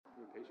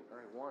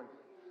1.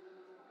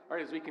 All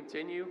right, as we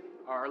continue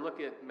our look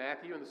at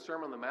Matthew and the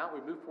Sermon on the Mount,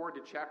 we move forward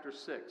to chapter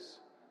 6.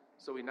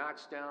 So we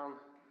notched down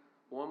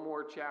one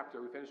more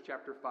chapter. We finished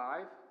chapter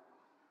 5,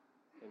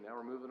 and now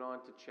we're moving on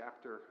to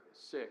chapter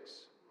 6.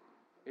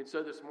 And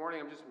so this morning,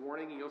 I'm just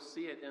warning you, you'll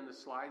see it in the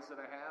slides that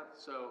I have.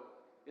 So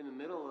in the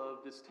middle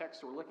of this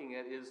text we're looking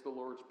at is the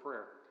Lord's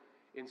Prayer.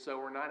 And so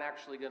we're not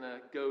actually going to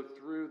go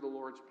through the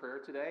Lord's Prayer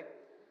today,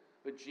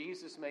 but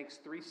Jesus makes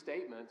three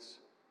statements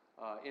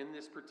in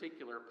this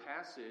particular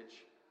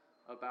passage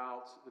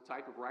about the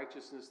type of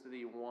righteousness that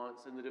he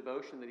wants and the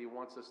devotion that he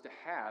wants us to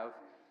have.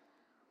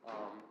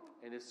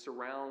 And it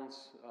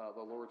surrounds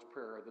the Lord's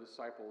Prayer, the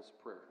disciples'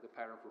 prayer, the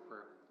pattern for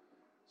prayer.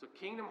 So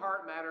Kingdom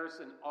Heart Matters,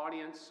 an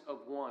audience of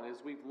one. As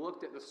we've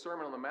looked at the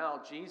Sermon on the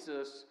Mount,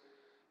 Jesus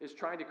is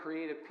trying to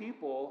create a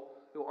people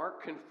who aren't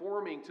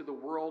conforming to the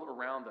world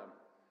around them.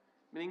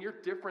 Meaning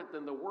you're different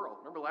than the world.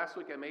 Remember last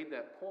week I made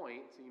that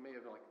point, and you may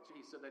have been like,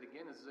 gee, he said that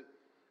again.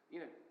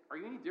 Are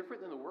you any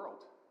different than the world?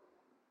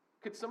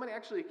 Could somebody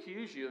actually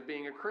accuse you of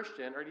being a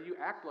Christian, or do you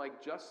act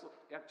like just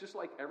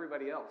like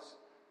everybody else?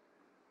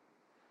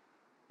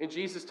 And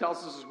Jesus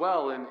tells us as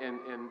well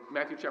in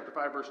Matthew chapter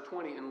 5, verse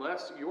 20,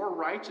 unless your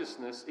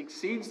righteousness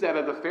exceeds that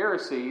of the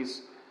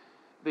Pharisees,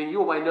 then you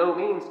will by no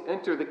means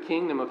enter the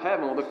kingdom of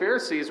heaven. Well, the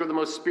Pharisees were the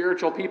most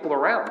spiritual people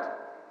around.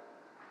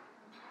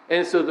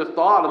 And so the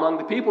thought among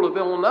the people have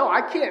been, well, no,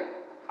 I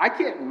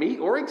can't meet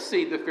or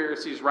exceed the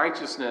Pharisees'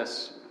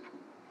 righteousness.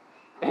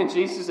 And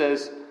Jesus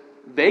says,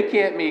 they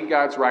can't meet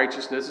God's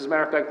righteousness. As a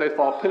matter of fact, they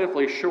fall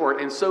pitifully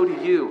short, and so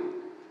do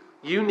you.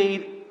 You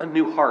need a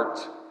new heart.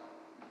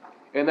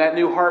 And that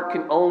new heart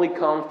can only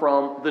come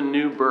from the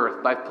new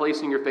birth, by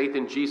placing your faith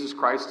in Jesus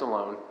Christ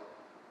alone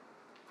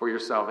for your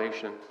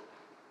salvation.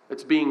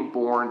 It's being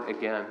born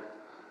again.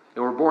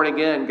 And we're born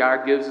again,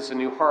 God gives us a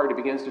new heart. He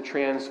begins to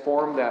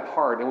transform that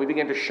heart, and we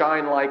begin to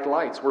shine like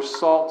lights. We're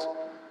salt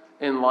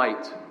and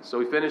light. So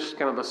we finished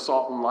kind of the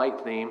salt and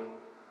light theme.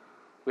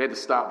 We had to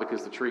stop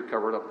because the tree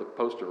covered up the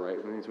poster, right?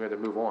 It means we had to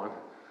move on.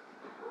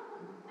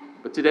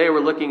 But today we're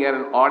looking at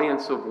an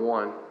audience of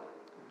one.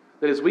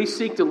 That as we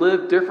seek to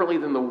live differently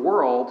than the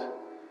world,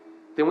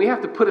 then we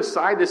have to put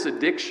aside this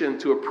addiction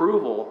to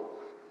approval.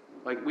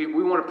 Like we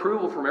want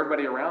approval from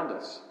everybody around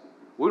us.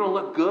 We want to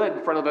look good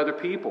in front of other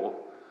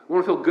people. We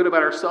want to feel good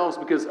about ourselves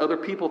because other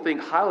people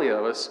think highly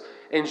of us.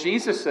 And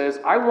Jesus says,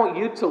 I want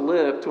you to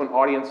live to an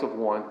audience of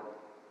one.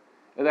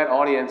 And that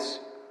audience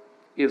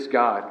is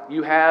God.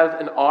 You have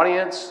an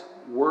audience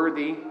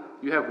worthy.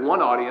 You have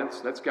one audience,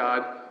 that's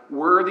God,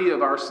 worthy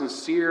of our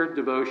sincere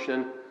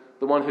devotion,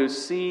 the one who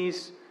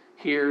sees,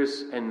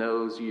 hears, and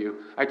knows you.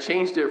 I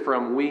changed it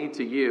from we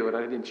to you, and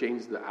I didn't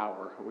change the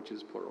our, which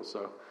is plural.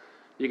 So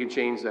you can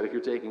change that if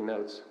you're taking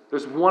notes.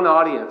 There's one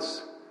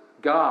audience,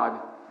 God,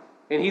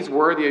 and he's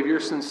worthy of your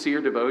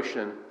sincere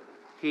devotion.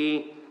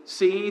 He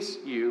sees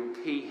you,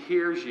 he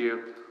hears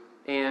you,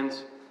 and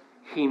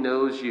he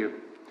knows you.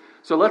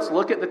 So let's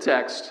look at the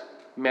text,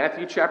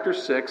 Matthew chapter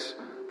 6,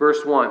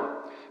 verse 1.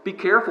 Be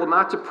careful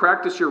not to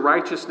practice your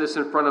righteousness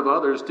in front of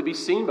others to be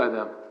seen by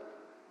them.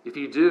 If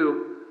you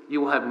do,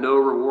 you will have no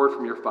reward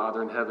from your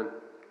Father in heaven.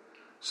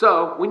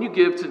 So, when you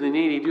give to the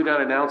needy, do not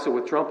announce it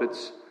with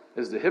trumpets,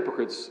 as the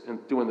hypocrites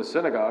do in the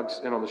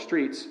synagogues and on the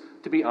streets,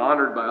 to be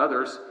honored by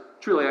others.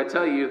 Truly, I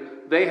tell you,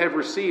 they have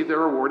received their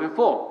reward in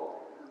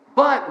full.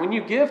 But when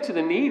you give to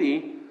the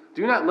needy,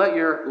 do not let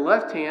your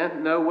left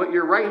hand know what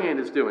your right hand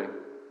is doing.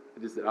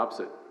 It is the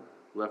opposite.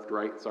 Left,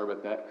 right, sorry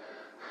about that.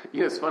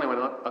 It's funny when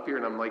I'm up here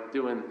and I'm like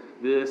doing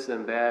this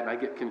and that, and I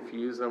get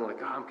confused. I'm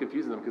like, I'm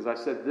confusing them because I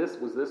said this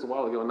was this a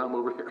while ago, and now I'm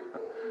over here.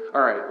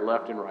 All right,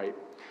 left and right.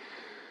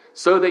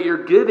 So that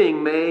your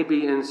giving may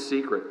be in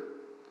secret.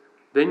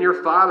 Then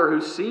your Father who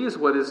sees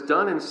what is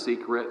done in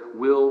secret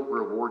will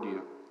reward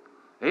you.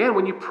 And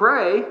when you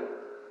pray,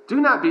 do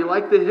not be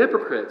like the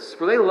hypocrites,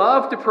 for they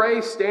love to pray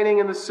standing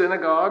in the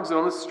synagogues and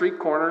on the street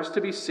corners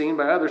to be seen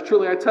by others.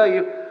 Truly, I tell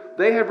you,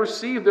 they have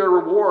received their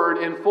reward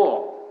in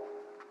full.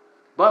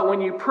 But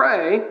when you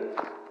pray,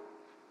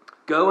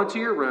 go into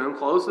your room,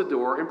 close the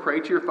door, and pray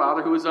to your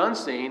Father who is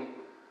unseen.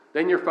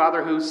 Then your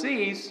Father who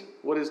sees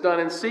what is done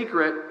in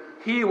secret,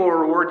 he will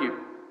reward you.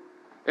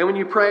 And when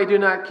you pray, do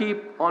not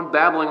keep on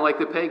babbling like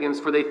the pagans,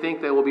 for they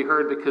think they will be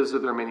heard because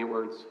of their many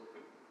words.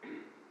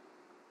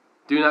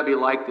 Do not be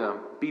like them.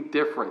 Be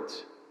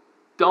different.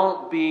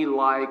 Don't be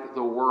like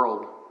the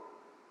world.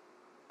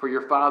 For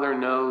your Father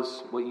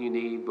knows what you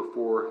need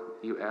before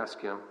you ask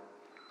him.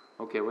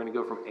 Okay, we're going to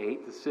go from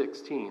 8 to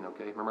 16.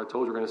 Okay, remember I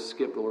told you we're going to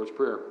skip the Lord's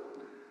Prayer.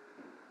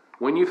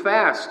 When you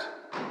fast,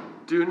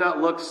 do not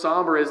look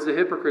somber as the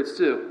hypocrites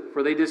do,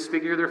 for they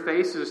disfigure their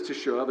faces to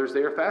show others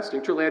they are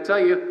fasting. Truly, I tell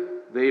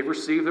you, they've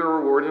received their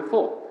reward in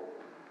full.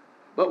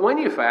 But when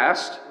you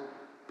fast,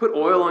 put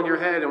oil on your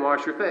head and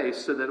wash your face,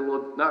 so that it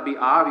will not be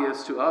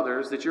obvious to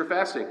others that you're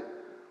fasting,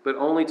 but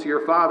only to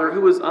your Father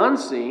who is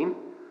unseen,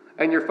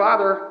 and your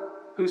Father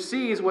who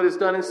sees what is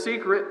done in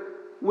secret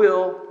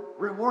will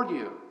reward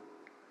you.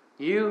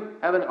 You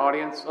have an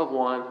audience of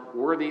one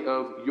worthy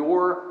of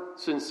your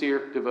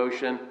sincere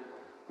devotion,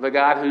 the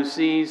God who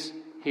sees,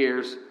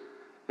 hears,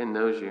 and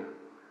knows you.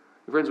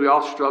 Friends, we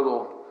all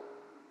struggle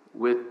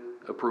with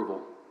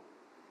approval.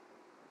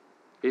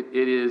 It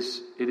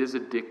is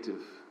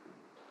addictive.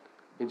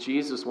 And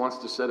Jesus wants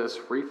to set us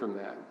free from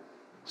that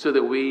so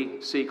that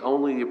we seek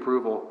only the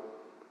approval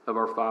of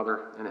our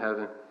Father in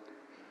heaven.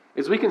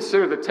 As we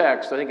consider the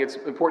text, I think it's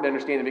important to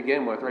understand to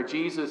begin with, right?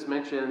 Jesus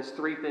mentions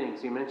three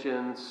things. He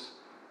mentions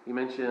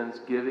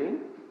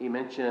giving, he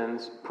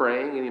mentions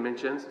praying, and he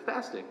mentions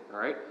fasting, all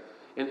right?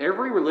 And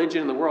every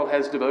religion in the world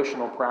has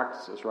devotional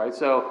practices, right?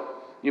 So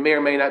you may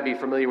or may not be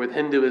familiar with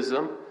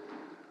Hinduism,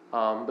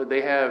 but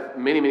they have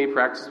many, many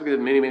practices because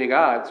of many, many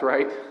gods,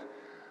 right?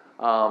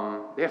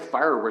 They have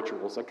fire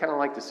rituals. I kind of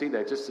like to see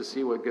that just to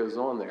see what goes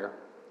on there.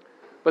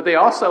 But they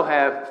also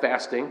have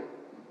fasting.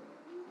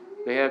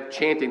 They have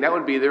chanting. That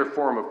would be their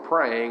form of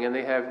praying. And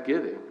they have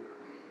giving.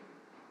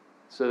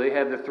 So they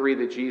have the three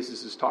that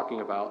Jesus is talking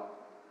about.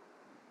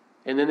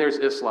 And then there's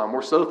Islam.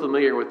 We're so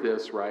familiar with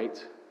this,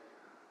 right?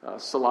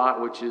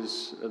 Salat, which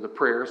is the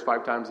prayers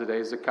 5 times a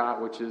day. Zakat,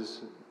 which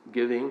is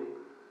giving.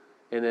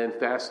 And then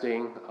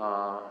fasting.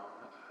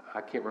 I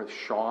can't remember.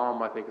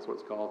 Sham, I think is what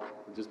it's called.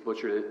 I just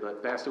butchered it.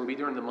 But fasting would be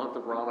during the month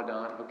of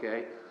Ramadan.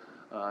 Okay.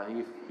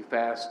 You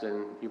fast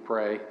and you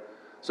pray.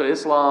 So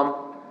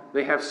Islam,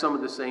 they have some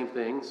of the same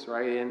things,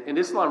 right? And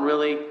Islam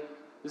really,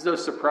 there's no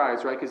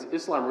surprise, right? Because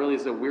Islam really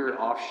is a weird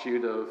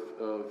offshoot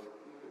of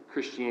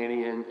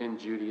Christianity and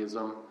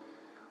Judaism.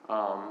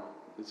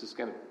 It's just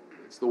kind of,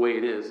 it's the way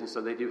it is. And so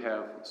they do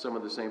have some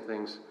of the same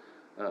things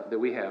that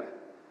we have.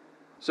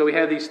 So we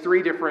have these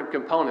 3 different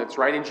components,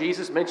 right? And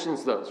Jesus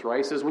mentions those, right?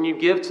 He says, when you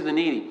give to the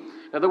needy.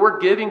 Now the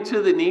word giving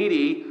to the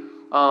needy,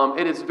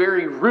 at its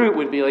very root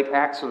would be like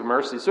acts of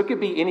mercy. So it could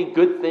be any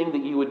good thing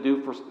that you would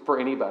do for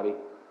anybody.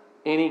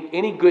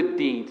 Any good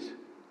deed.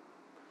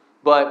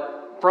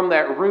 But from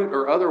that root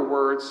or other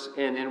words,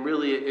 and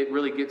really it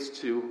really gets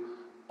to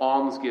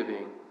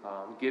almsgiving,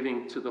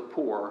 giving to the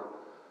poor.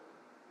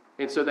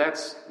 And so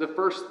that's the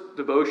first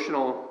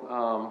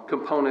devotional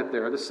component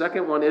there. The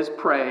second one is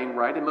praying,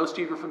 right? And most of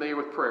you are familiar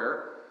with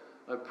prayer.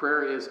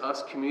 Prayer is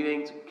us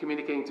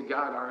communicating to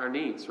God our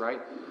needs,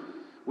 right?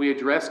 We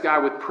address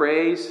God with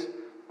praise,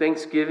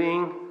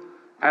 thanksgiving,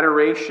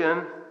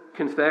 adoration,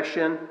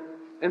 confession,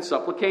 and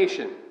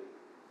supplication.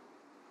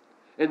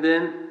 And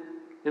then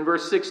in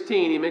verse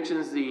 16, he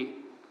mentions the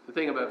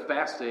thing about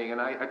fasting,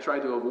 and I try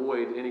to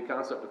avoid any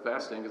concept of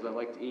fasting because I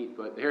like to eat,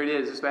 but here it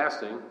is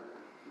fasting.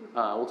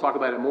 We'll talk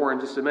about it more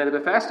in just a minute,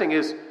 but fasting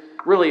is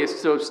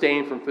to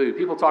abstain from food.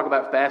 People talk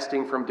about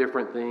fasting from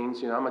different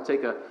things. You know, I'm going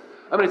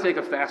to take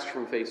a fast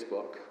from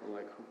Facebook. I'm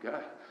like, oh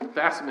God,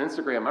 fast from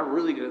Instagram. I'm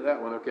really good at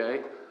that one. Okay,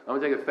 I'm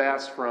going to take a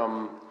fast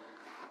from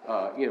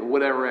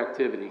whatever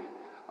activity.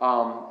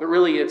 But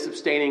really, it's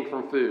abstaining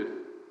from food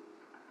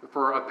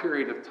for a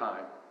period of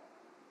time.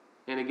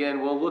 And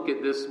again, we'll look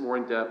at this more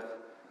in depth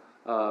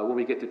when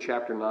we get to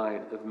chapter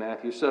 9 of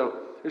Matthew. So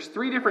there's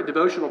 3 different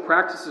devotional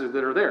practices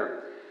that are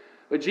there.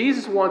 But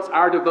Jesus wants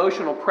our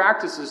devotional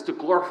practices to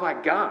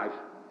glorify God.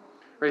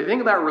 Right? The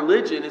thing about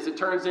religion is it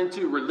turns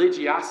into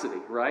religiosity,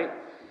 right?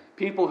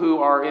 People who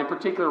are in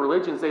particular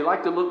religions, they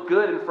like to look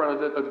good in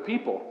front of the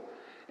people.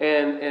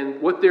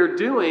 And what they're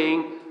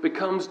doing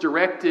becomes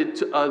directed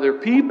to other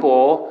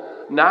people,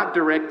 not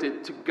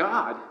directed to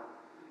God.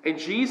 And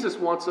Jesus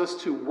wants us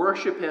to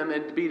worship Him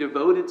and to be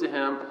devoted to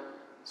Him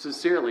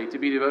sincerely, to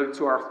be devoted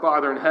to our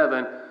Father in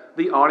heaven,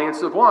 the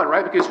audience of one,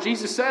 right? Because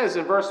Jesus says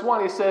in verse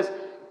 1, He says,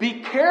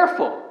 be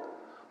careful,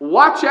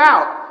 watch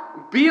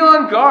out, be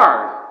on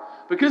guard.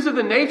 Because of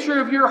the nature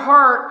of your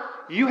heart,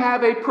 you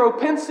have a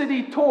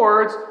propensity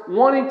towards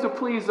wanting to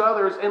please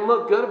others and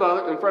look good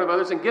in front of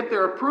others and get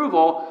their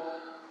approval.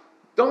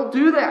 Don't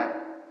do that.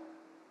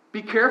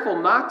 Be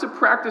careful not to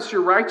practice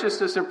your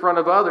righteousness in front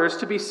of others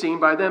to be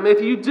seen by them.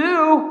 If you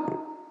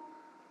do,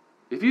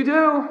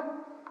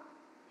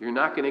 you're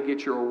not going to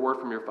get your reward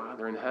from your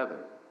Father in heaven.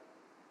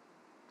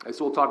 And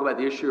so we'll talk about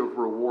the issue of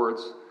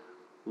rewards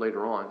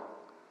later on.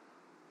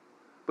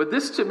 But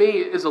this to me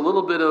is a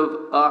little bit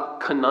of a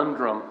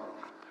conundrum,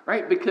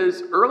 right?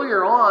 Because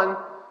earlier on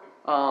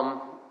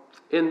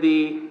in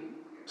the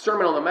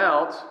Sermon on the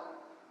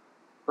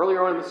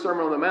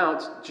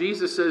Mount,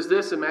 Jesus says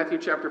this in Matthew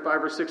chapter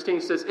 5, verse 16. He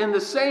says, in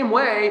the same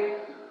way,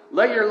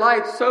 let your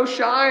light so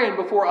shine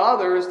before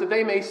others that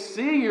they may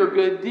see your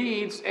good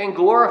deeds and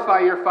glorify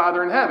your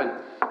Father in heaven.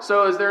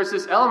 So there's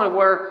this element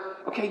where,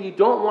 okay, you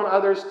don't want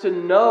others to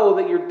know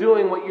that you're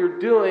doing what you're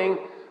doing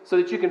so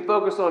that you can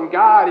focus on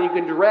God and you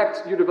can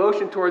direct your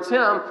devotion towards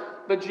Him.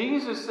 But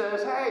Jesus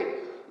says, hey,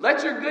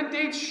 let your good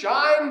deeds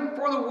shine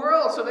for the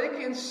world so they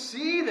can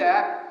see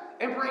that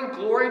and bring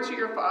glory to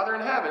your Father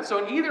in heaven.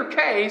 So in either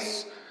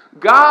case,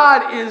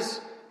 God is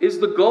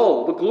the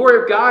goal. The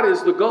glory of God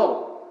is the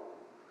goal.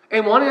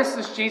 In one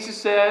instance, Jesus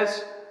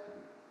says,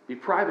 be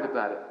private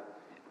about it.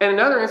 In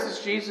another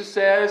instance, Jesus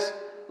says,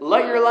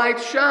 let your light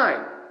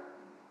shine.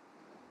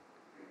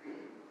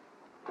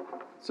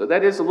 So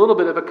that is a little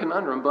bit of a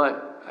conundrum,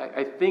 but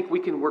I think we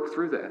can work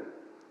through that.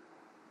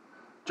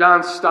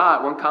 John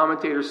Stott, one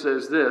commentator,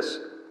 says this: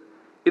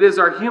 it is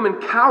our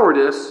human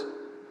cowardice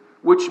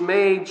which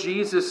made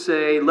Jesus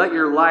say, "Let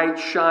your light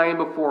shine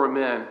before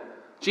men."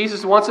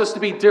 Jesus wants us to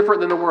be different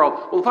than the world.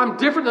 Well, if I'm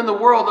different than the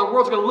world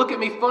world's going to look at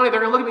me funny.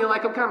 They're going to look at me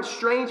like I'm kind of a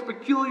strange,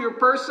 peculiar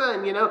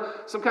person,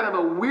 some kind of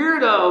a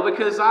weirdo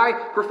because I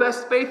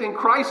profess faith in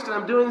Christ and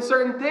I'm doing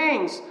certain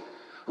things.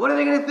 What are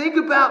they going to think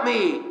about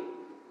me?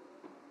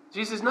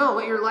 Jesus says, no,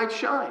 let your light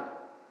shine.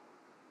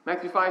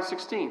 Matthew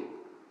 5:16.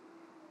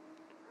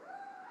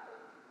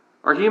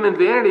 Our human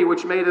vanity,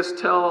 which made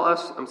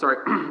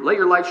let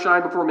your light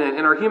shine before men,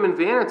 and our human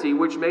vanity,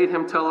 which made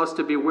him tell us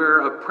to beware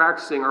of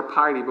practicing our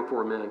piety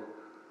before men.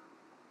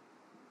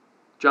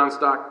 John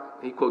Stott,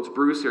 he quotes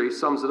Bruce here, he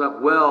sums it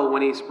up well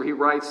when he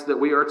writes that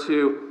we are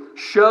to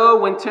show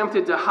when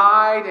tempted to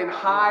hide and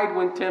hide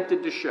when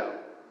tempted to show.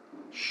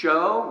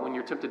 Show when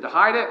you're tempted to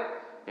hide it,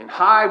 and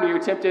hide when you're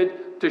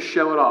tempted to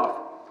show it off.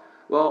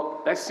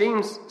 Well, that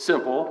seems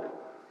simple,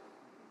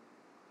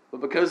 but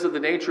because of the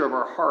nature of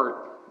our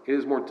heart, it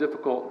is more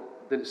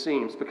difficult than it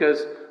seems.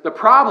 Because the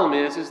problem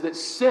is that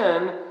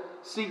sin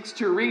seeks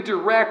to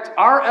redirect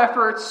our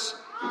efforts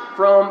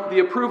from the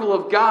approval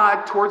of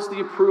God towards the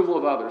approval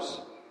of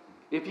others.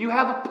 If you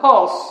have a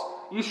pulse,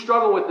 you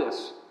struggle with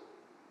this.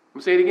 I'm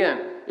going to say it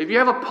again. If you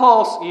have a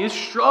pulse, you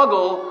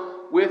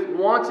struggle with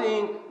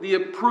wanting the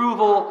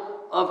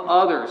approval of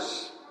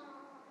others.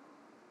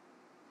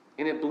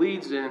 And it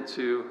bleeds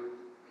into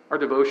our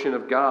devotion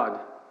of God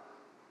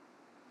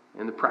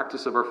and the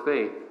practice of our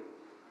faith.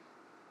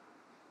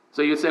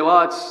 So you'd say,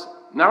 well, it's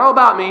not all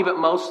about me, but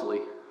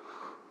mostly.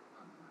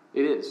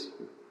 It is.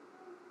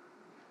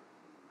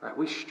 Right?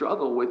 We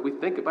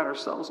think about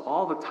ourselves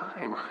all the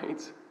time,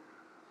 right?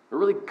 We're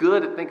really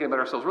good at thinking about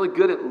ourselves, really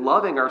good at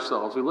loving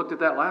ourselves. We looked at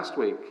that last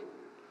week.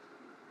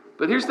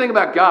 But here's the thing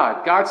about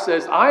God. God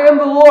says, I am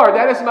the Lord,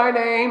 that is my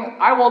name.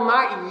 I will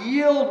not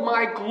yield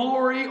my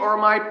glory or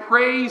my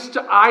praise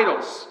to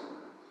idols.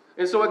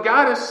 And so what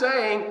God is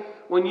saying,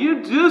 when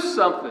you do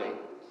something,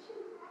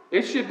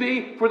 it should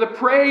be for the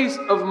praise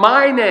of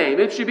my name.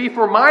 It should be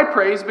for my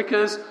praise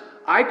because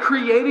I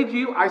created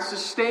you, I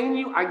sustain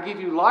you, I give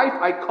you life,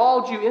 I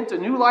called you into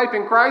new life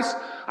in Christ,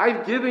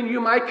 I've given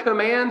you my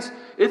commands.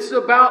 It's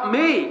about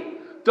me.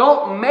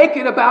 Don't make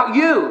it about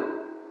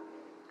you.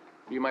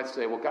 You might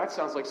say, well, God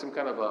sounds like some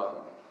kind of a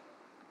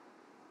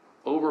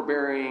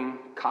overbearing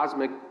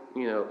cosmic,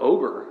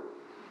 ogre,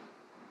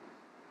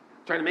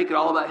 trying to make it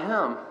all about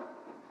him.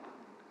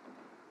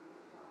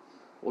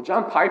 Well,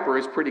 John Piper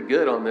is pretty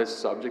good on this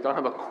subject. I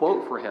don't have a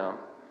quote for him.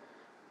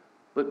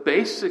 But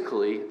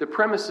basically, the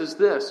premise is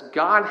this.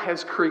 God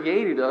has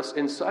created us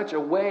in such a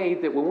way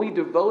that when we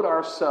devote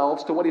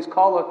ourselves to what He's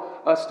called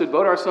us to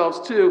devote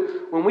ourselves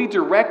to, when we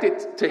direct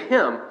it to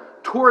Him,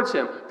 towards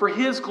Him, for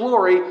His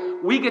glory,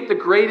 we get the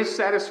greatest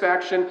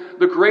satisfaction,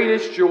 the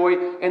greatest joy,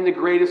 and the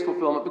greatest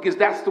fulfillment, because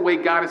that's the way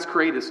God has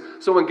created us.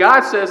 So when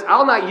God says,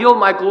 I'll not yield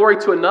my glory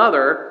to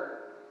another,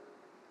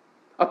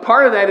 a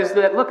part of that is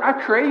that, look,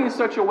 I've created you in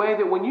such a way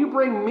that when you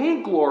bring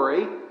me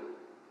glory,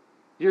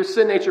 your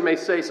sin nature may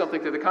say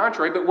something to the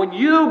contrary, but when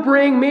you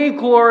bring me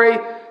glory,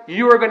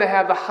 you are going to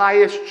have the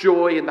highest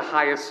joy and the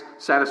highest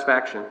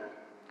satisfaction.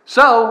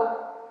 So,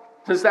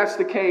 since that's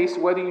the case,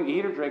 whether you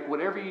eat or drink,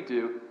 whatever you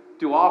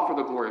do all for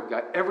the glory of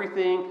God.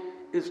 Everything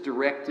is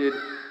directed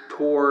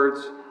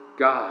towards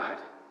God.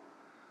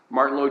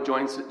 Martin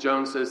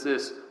Lloyd-Jones says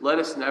this, let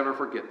us never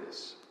forget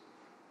this.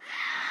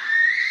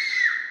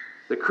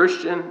 The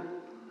Christian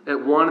at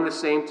one and the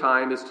same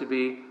time is to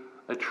be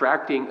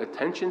attracting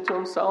attention to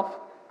himself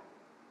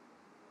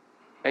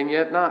and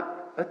yet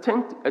not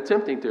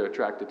attempting to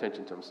attract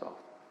attention to himself.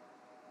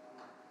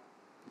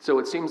 So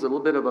it seems a little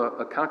bit of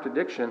a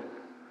contradiction.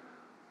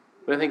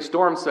 But I think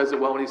Storm says it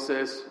well when he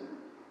says,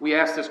 we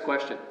ask this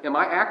question, am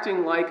I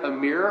acting like a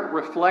mirror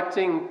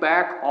reflecting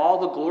back all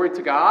the glory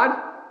to God?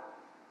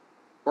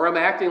 Or am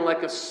I acting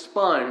like a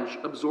sponge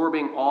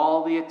absorbing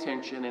all the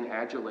attention and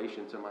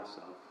adulation to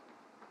myself?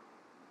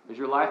 Is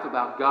your life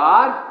about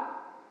God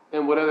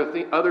and what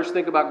others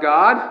think about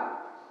God?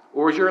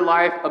 Or is your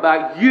life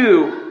about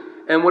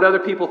you and what other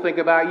people think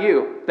about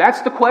you?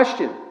 That's the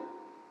question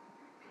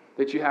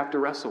that you have to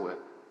wrestle with.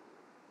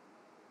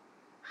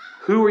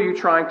 Who are you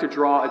trying to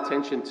draw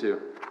attention to?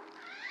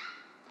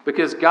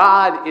 Because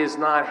God is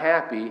not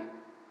happy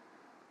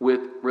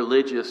with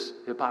religious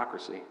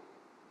hypocrisy.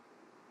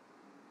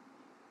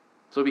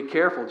 So be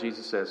careful,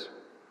 Jesus says.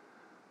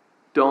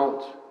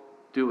 Don't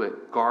do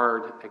it.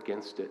 Guard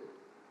against it.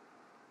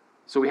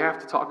 So we have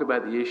to talk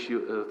about the issue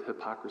of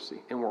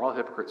hypocrisy. And we're all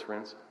hypocrites,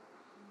 friends.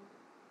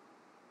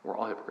 We're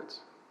all hypocrites.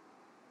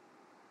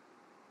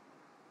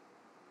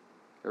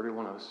 Every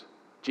one of us.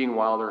 Gene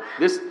Wilder.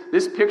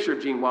 This picture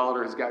of Gene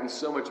Wilder has gotten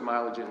so much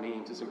mileage in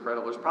memes. It's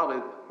incredible. There's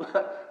probably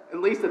at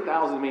least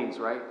 1,000 memes,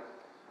 right?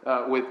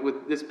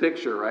 With this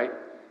picture, right?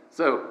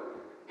 So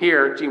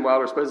here, Gene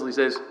Wilder supposedly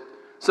says,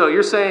 so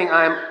you're saying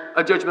I'm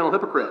a judgmental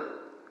hypocrite.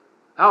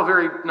 How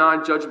very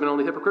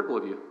non-judgmentally hypocritical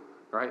of you,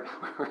 right?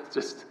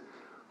 Just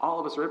all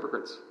of us are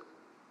hypocrites.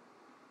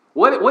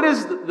 What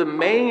is the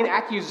main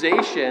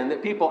accusation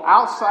that people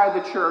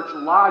outside the church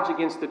lodge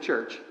against the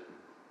church?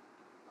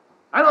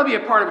 I don't want to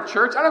be a part of a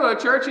church. I don't go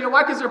to church. You know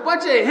why? Because they're a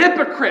bunch of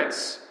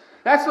hypocrites.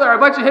 That's what they're, a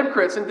bunch of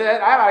hypocrites. And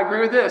I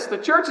agree with this. The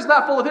church is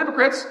not full of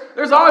hypocrites.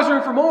 There's always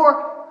room for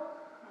more.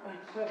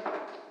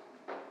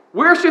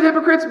 Where should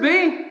hypocrites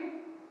be?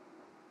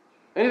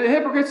 And the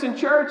hypocrites in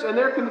church, and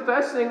they're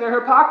confessing their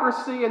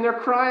hypocrisy, and they're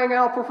crying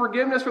out for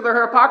forgiveness for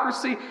their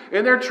hypocrisy,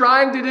 and they're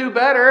trying to do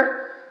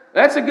better.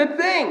 That's a good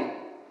thing.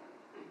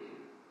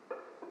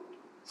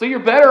 So you're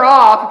better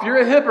off if you're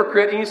a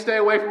hypocrite and you stay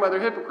away from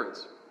other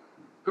hypocrites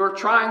who are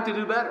trying to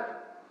do better.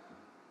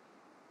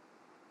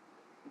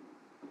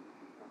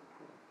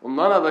 Well,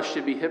 none of us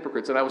should be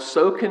hypocrites. And I was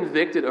so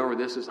convicted over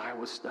this as I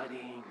was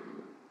studying.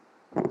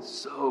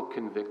 So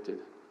convicted.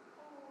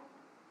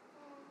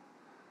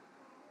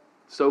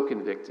 So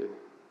convicted.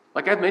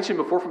 Like I've mentioned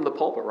before from the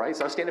pulpit, right?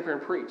 So I stand up here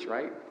and preach,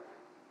 right?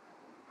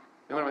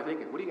 And what am I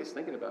thinking? What are you guys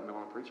thinking about me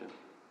while I'm preaching?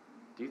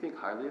 Do you think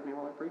highly of me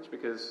while I preach?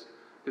 Because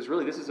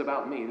really this is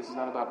about me. This is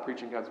not about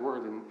preaching God's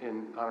word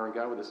and honoring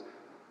God with this.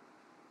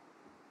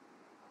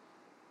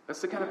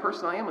 That's the kind of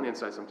person I am on the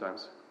inside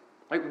sometimes.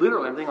 Like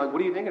literally, I'm thinking, like,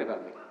 what are you thinking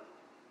about me?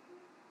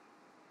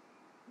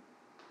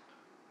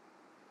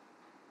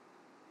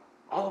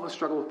 All of us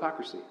struggle with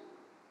hypocrisy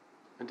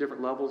in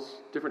different levels,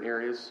 different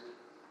areas.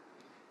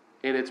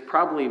 And it's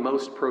probably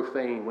most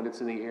profane when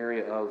it's in the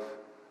area of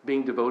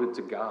being devoted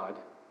to God.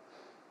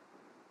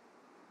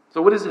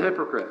 So what is a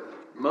hypocrite?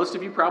 Most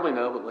of you probably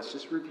know, but let's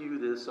just review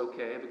this,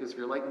 okay? Because if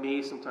you're like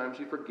me, sometimes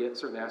you forget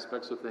certain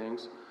aspects of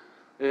things.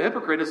 A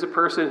hypocrite is a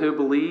person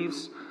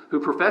who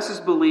professes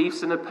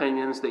beliefs and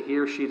opinions that he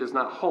or she does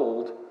not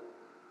hold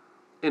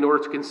in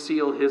order to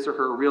conceal his or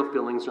her real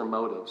feelings or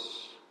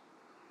motives.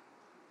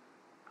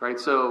 Right?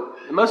 So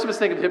most of us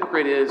think of a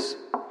hypocrite as,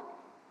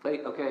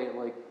 okay,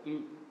 like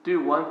you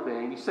do one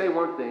thing, you say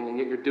one thing, and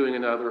yet you're doing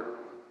another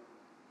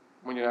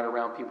when you're not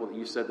around people that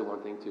you said the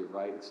one thing to,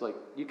 right? It's like,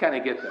 you kind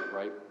of get that,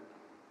 right?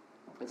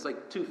 It's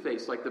like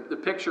two-faced. Like the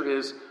picture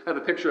is, I have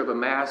a picture of a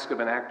mask of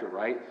an actor,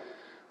 right?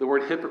 The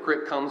word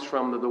hypocrite comes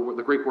from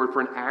the Greek word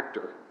for an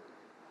actor.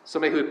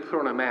 Somebody who put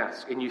on a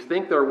mask. And you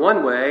think they're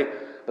one way,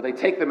 but they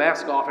take the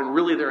mask off and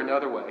really they're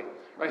another way.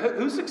 Right?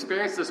 Who's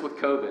experienced this with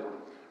COVID?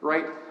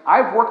 Right?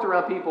 I've worked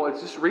around people,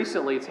 it's just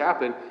recently it's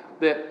happened,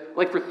 that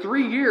like for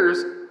 3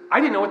 years, I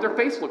didn't know what their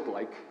face looked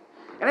like.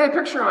 And I had a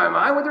picture in my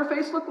mind what their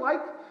face looked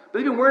like, but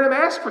they've been wearing a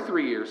mask for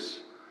 3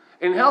 years.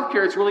 In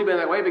healthcare, it's really been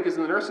that way because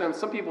in the nursing home,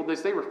 some people,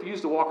 they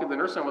refuse to walk into the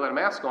nursing home without a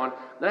mask on,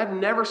 and I've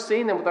never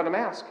seen them without a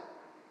mask.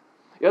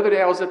 The other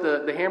day, I was at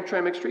the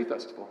Hamtramck Mixed Tree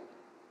Festival.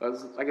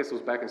 I guess it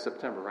was back in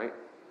September, right?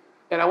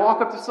 And I walk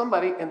up to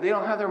somebody, and they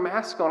don't have their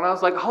mask on. I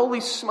was like,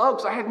 holy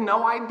smokes, I had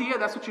no idea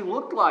that's what you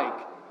looked like.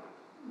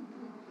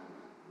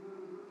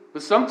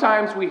 But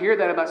sometimes we hear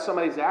that about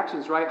somebody's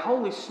actions, right?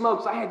 Holy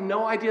smokes, I had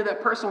no idea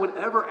that person would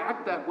ever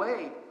act that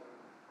way.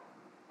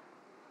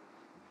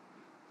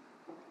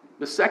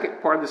 The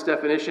second part of this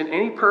definition,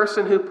 any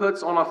person who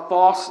puts on a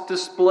false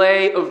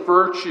display of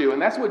virtue.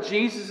 And that's what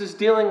Jesus is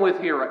dealing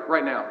with here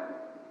right now.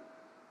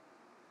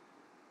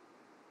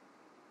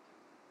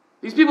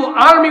 These people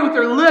honor me with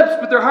their lips,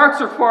 but their hearts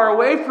are far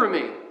away from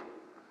me.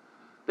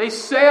 They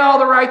say all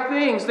the right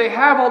things. They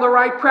have all the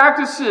right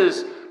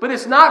practices. But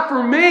it's not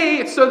for me.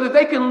 It's so that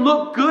they can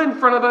look good in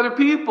front of other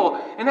people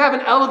and have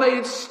an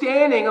elevated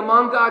standing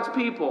among God's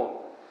people.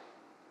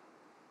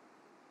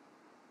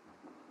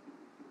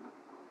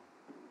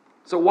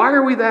 So why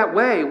are we that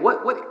way?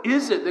 What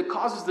is it that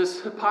causes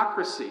this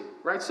hypocrisy?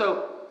 Right?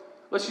 So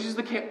let's use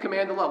the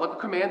command to love. Like a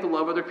command to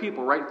love other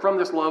people, right? From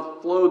this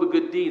love flow the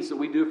good deeds that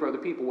we do for other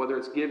people, whether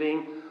it's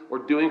giving or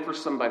doing for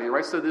somebody,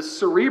 right? So this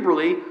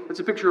cerebrally, it's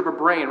a picture of a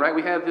brain, right?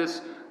 We have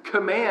this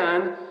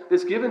command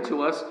that's given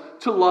to us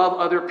to love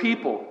other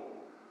people.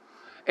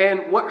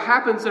 And what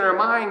happens in our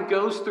mind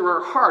goes through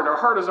our heart. Our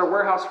heart is our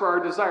warehouse for our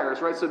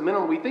desires, right? So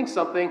mentally we think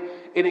something,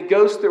 and it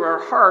goes through our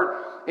heart,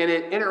 and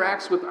it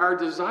interacts with our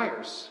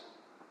desires.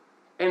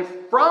 And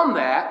from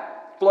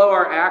that flow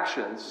our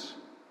actions.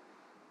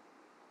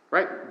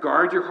 Right?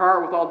 Guard your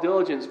heart with all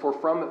diligence, for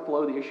from it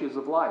flow the issues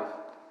of life.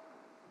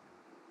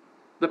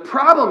 The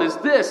problem is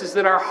this, is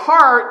that our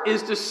heart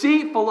is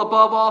deceitful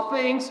above all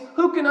things.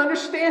 Who can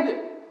understand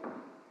it?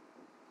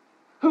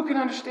 Who can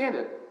understand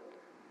it?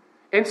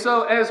 And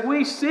so as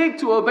we seek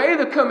to obey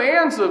the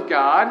commands of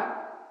God,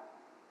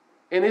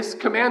 and this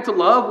command to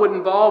love would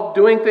involve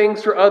doing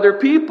things for other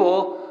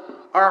people,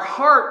 our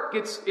heart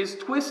is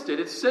twisted,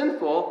 it's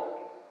sinful,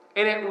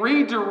 and it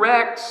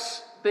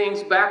redirects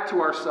things back to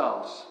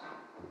ourselves.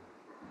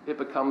 It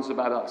becomes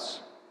about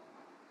us.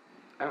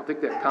 I don't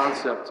think that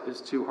concept is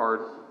too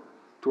hard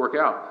to work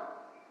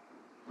out.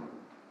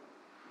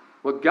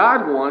 What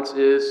God wants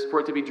is for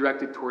it to be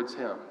directed towards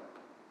Him.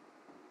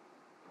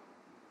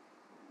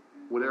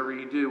 Whatever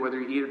you do, whether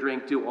you eat or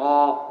drink, do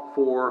all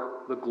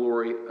for the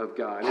glory of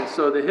God. And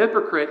so the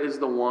hypocrite is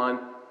the one,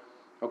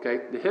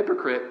 the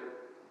hypocrite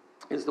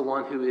is the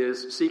one who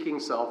is seeking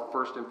self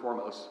first and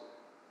foremost.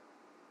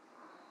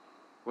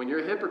 When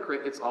you're a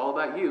hypocrite, it's all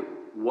about you.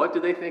 What do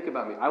they think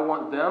about me? I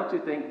want them to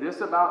think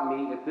this about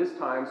me at this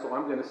time, so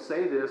I'm going to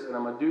say this and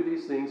I'm going to do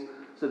these things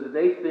so that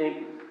they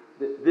think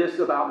this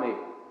about me.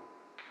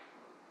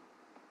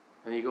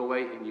 And you go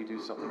away and you do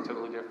something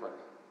totally different.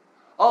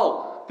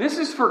 Oh, this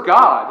is for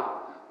God.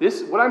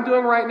 What I'm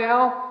doing right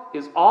now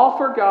is all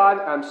for God.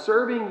 I'm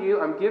serving you.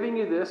 I'm giving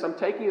you this. I'm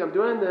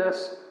doing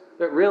this.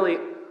 But really,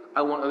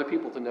 I want other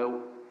people to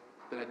know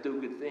that I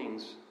do good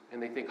things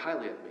and they think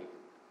highly of me.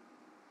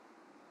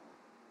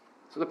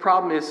 So the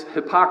problem is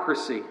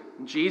hypocrisy.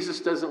 Jesus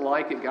doesn't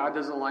like it. God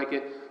doesn't like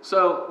it.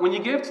 So when you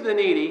give to the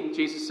needy,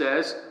 Jesus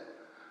says,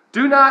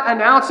 do not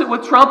announce it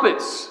with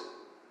trumpets,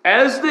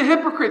 as the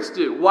hypocrites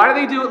do. Why do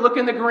they do it? Look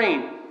in the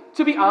green.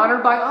 To be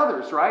honored by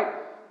others, right?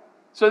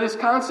 So this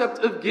concept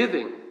of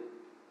giving,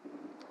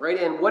 right?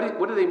 And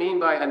what do they mean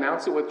by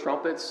announce it with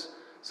trumpets?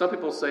 Some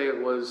people say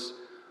it was,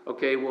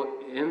 okay, well,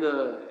 in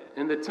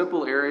the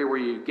temple area where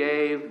you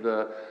gave,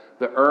 the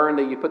urn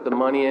that you put the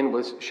money in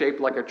was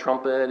shaped like a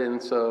trumpet,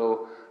 and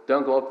so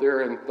don't go up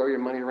there and throw your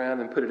money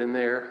around and put it in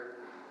there.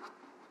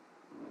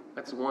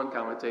 That's one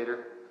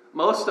commentator.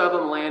 Most of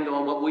them land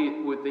on what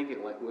we would think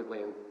it would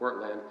land, where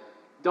it land.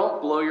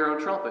 Don't blow your own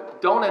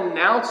trumpet. Don't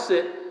announce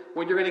it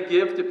when you're going to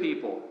give to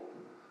people.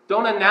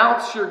 Don't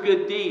announce your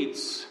good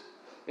deeds,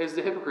 as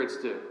the hypocrites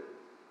do.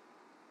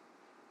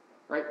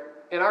 Right?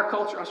 In our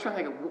culture, I was trying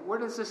to think, where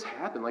does this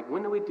happen? Like,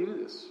 when do we do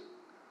this?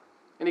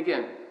 And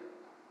again,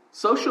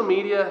 social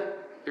media,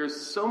 there's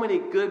so many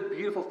good,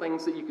 beautiful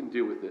things that you can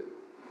do with it.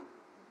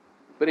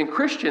 But in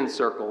Christian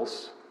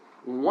circles,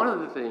 one of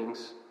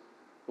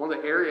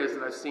the areas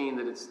that I've seen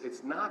that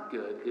it's not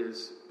good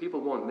is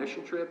people go on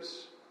mission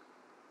trips.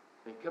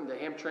 They come to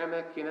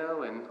Hamtramck,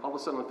 and all of a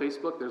sudden on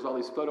Facebook, there's all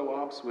these photo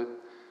ops with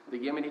the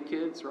Yemeni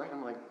kids, right?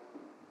 I'm like,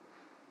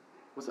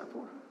 what's that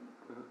for?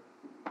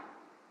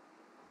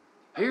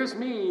 Here's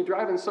me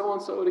driving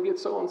so-and-so to get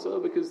so-and-so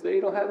because they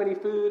don't have any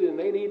food and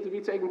they need to be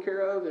taken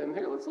care of. And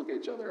here, let's look at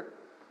each other.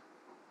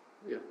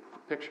 Yeah,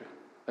 picture.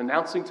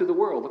 Announcing to the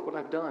world, look what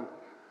I've done.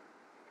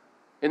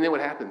 And then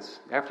what happens?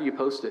 After you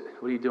post it,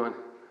 what are you doing?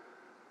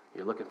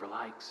 You're looking for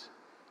likes.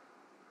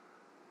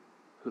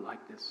 Who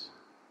like this?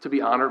 To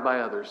be honored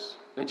by others.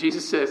 And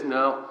Jesus says,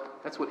 no,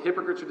 that's what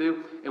hypocrites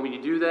do. And when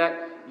you do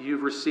that,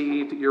 you've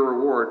received your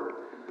reward.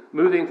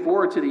 Moving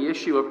forward to the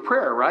issue of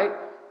prayer, right?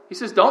 He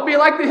says, don't be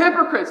like the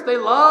hypocrites. They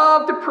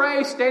love to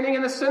pray standing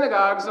in the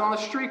synagogues and on the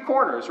street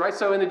corners, right?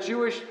 So in the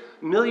Jewish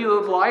milieu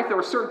of life, there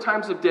were certain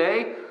times of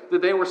day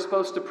that they were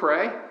supposed to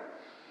pray.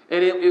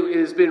 And it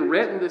has been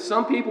written that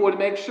some people would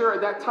make sure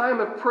at that time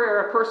of prayer,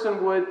 a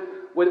person would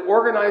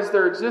organize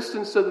their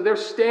existence so that they're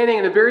standing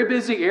in a very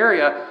busy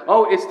area.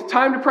 Oh, it's the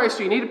time to pray,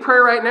 so you need to pray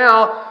right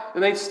now.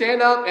 And they'd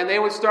stand up and they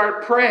would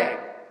start praying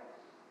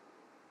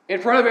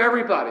in front of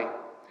everybody.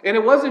 And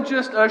it wasn't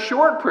just a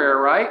short prayer,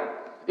 right?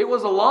 It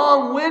was a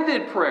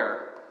long-winded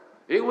prayer.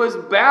 It was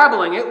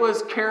babbling. It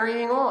was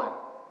carrying on.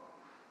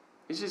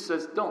 He just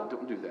says,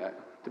 don't do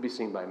that to be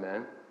seen by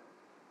men.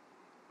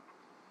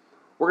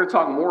 We're going to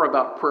talk more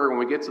about prayer when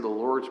we get to the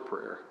Lord's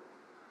Prayer.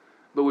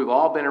 But we've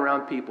all been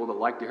around people that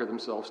like to hear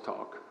themselves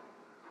talk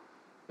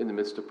in the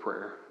midst of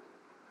prayer.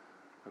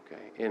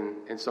 Okay,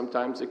 and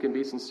sometimes it can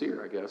be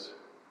sincere, I guess.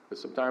 But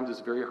sometimes it's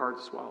very hard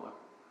to swallow.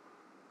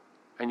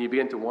 And you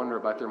begin to wonder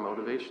about their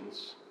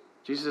motivations.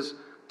 Jesus says,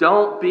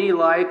 don't be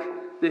like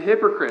the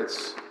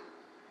hypocrites.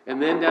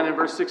 And then down in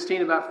verse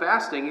 16 about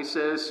fasting, he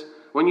says,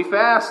 when you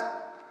fast,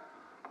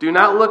 do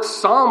not look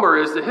somber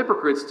as the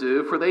hypocrites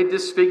do, for they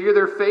disfigure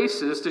their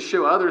faces to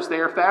show others they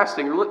are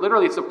fasting.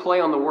 Literally, it's a play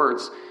on the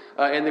words.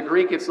 In the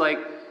Greek, it's like,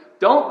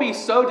 don't be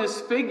so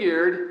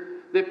disfigured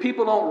that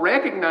people don't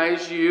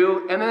recognize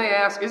you. And then they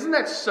ask, isn't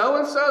that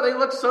so-and-so? They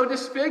look so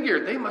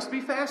disfigured. They must be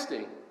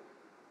fasting.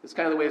 It's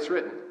kind of the way it's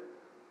written.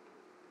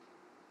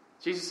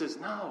 Jesus says,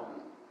 no.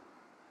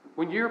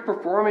 When you're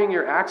performing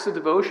your acts of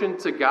devotion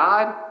to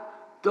God,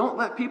 don't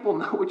let people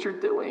know what you're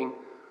doing.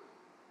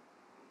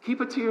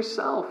 Keep it to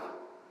yourself.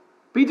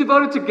 Be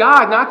devoted to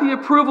God, not the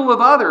approval of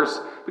others.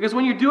 Because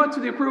when you do it to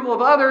the approval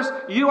of others,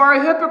 you are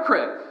a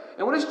hypocrite.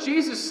 And what does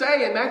Jesus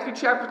say in Matthew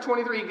chapter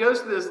 23? He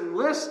goes to this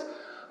list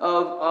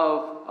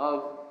of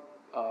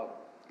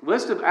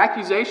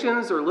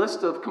accusations or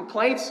list of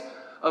complaints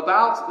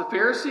about the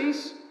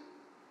Pharisees.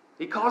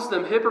 He calls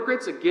them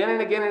hypocrites again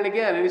and again and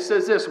again. And he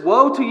says this,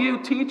 woe to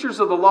you, teachers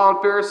of the law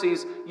and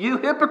Pharisees, you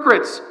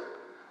hypocrites!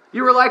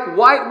 You are like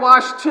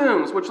whitewashed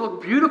tombs, which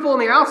look beautiful on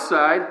the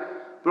outside,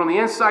 but on the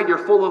inside you're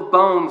full of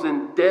bones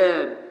and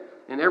dead,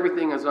 and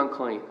everything is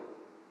unclean.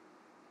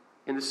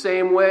 In the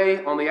same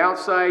way, on the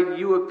outside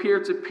you appear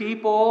to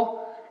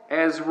people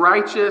as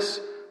righteous,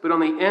 but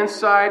on the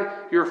inside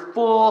you're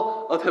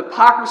full of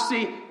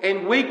hypocrisy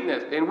and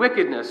weakness and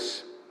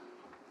wickedness.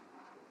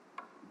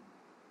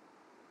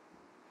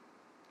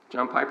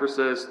 John Piper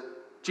says,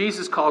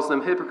 Jesus calls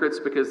them hypocrites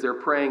because they're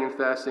praying and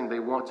fasting. They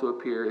want to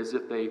appear as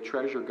if they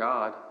treasure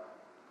God.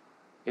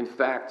 In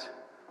fact,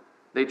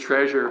 they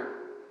treasure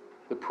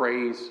the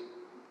praise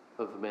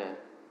of men.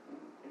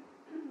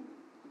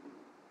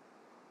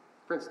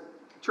 Friends,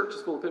 the church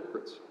is full of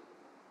hypocrites.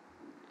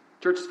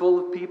 The church is full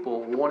of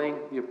people wanting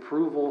the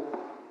approval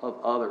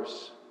of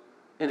others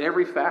in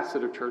every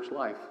facet of church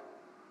life.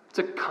 It's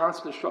a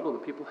constant struggle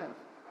that people have.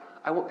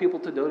 I want people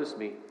to notice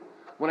me.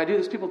 When I do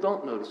this, people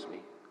don't notice me.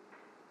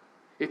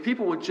 if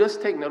people would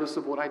just take notice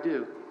of what I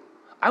do.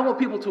 I want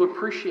people to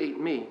appreciate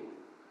me.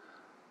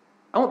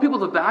 I want people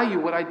to value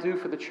what I do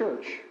for the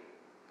church.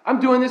 I'm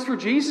doing this for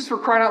Jesus, for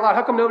crying out loud.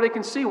 How come nobody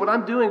can see what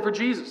I'm doing for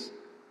Jesus?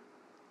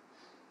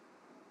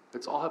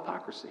 It's all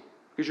hypocrisy.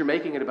 Because you're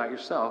making it about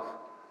yourself,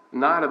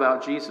 not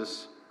about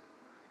Jesus.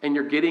 And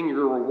you're getting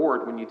your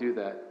reward when you do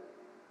that.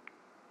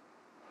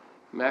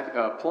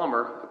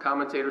 Plummer, a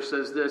commentator,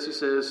 says this. He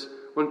says,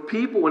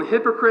 when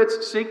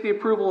hypocrites seek the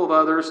approval of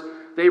others,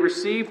 they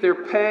receive their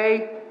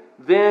pay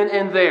then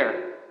and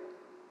there.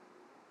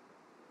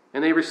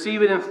 And they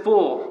receive it in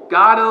full.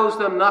 God owes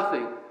them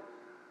nothing.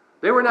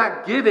 They were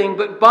not giving,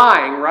 but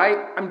buying,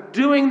 right? I'm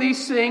doing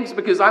these things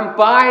because I'm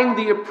buying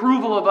the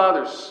approval of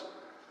others.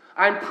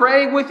 I'm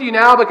praying with you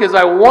now because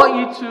I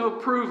want you to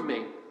approve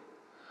me.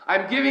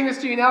 I'm giving this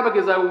to you now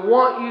because I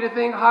want you to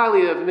think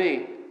highly of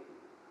me.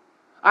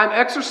 I'm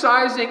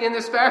exercising in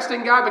this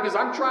fasting, God, because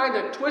I'm trying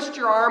to twist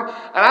your arm,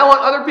 and I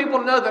want other people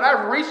to know that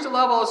I've reached a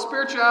level of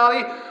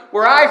spirituality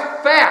where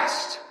I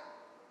fast.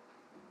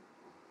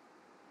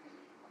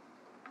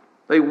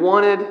 They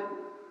wanted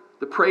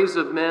the praise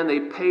of men.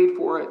 They paid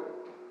for it,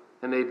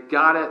 and they've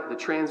got it. The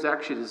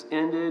transaction is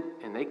ended,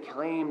 and they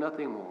claim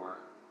nothing more.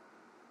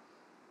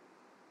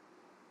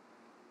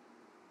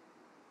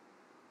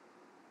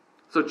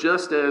 So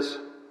just as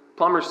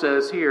Plummer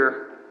says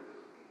here,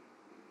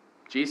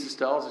 Jesus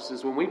tells us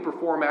is when we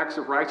perform acts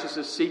of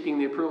righteousness seeking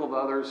the approval of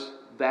others,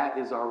 that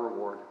is our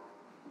reward.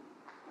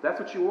 That's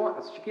what you want.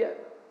 That's what you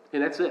get.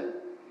 And that's it.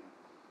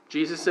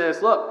 Jesus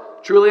says,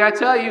 look, truly I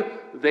tell you,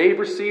 they've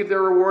received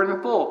their reward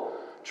in full.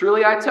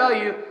 Truly I tell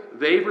you,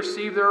 they've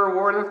received their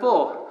reward in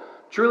full.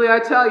 Truly I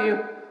tell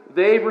you,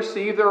 they've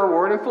received their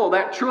reward in full.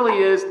 That truly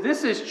is,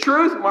 this is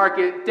truth. Mark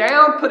it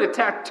down. Put a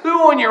tattoo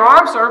on your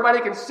arm so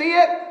everybody can see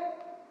it.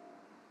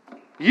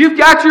 You've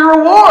got your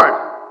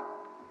reward.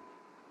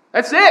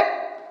 That's it.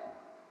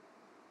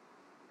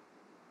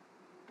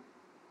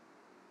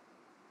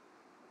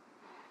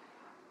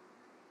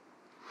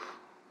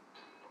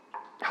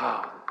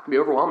 It can be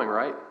overwhelming,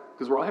 right?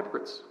 Because we're all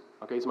hypocrites.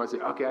 Okay, somebody say,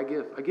 okay, I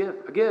give.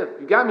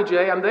 You got me,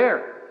 Jay, I'm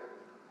there.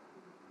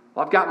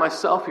 Well, I've got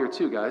myself here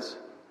too, guys.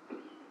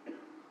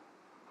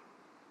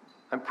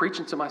 I'm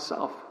preaching to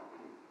myself.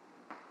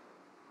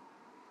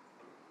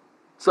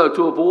 So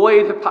to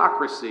avoid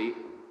hypocrisy,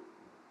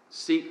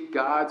 seek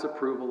God's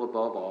approval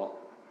above all.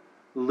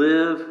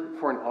 Live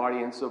for an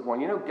audience of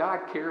one. You know,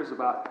 God cares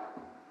about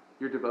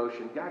your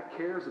devotion. God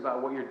cares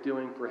about what you're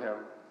doing for Him.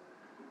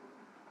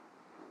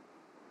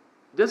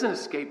 It doesn't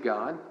escape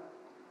God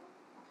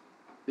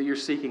that you're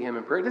seeking Him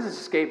in prayer. It doesn't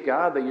escape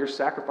God that you're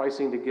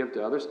sacrificing to give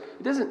to others.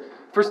 It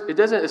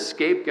doesn't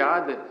escape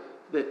God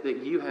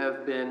that you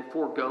have been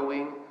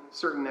foregoing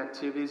certain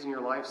activities in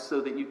your life so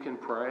that you can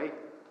pray.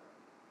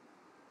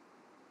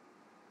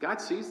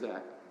 God sees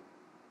that.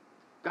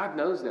 God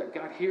knows that.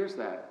 God hears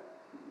that.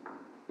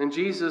 And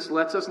Jesus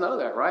lets us know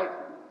that, right?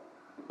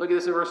 Look at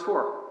this in verse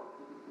 4.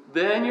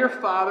 Then your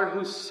Father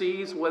who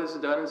sees what is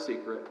done in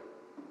secret,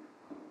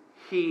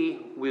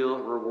 He will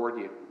reward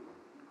you.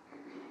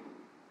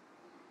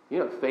 You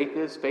know what faith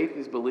is? Faith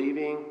is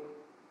believing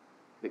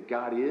that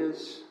God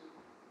is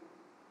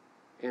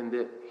and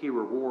that He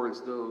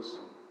rewards those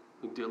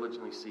who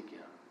diligently seek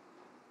Him.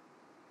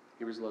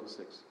 Hebrews 11:6.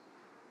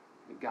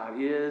 That God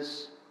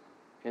is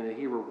and that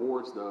He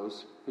rewards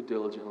those who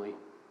diligently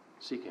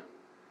seek Him.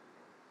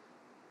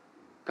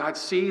 God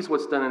sees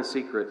what's done in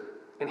secret,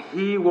 and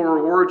He will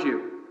reward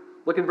you.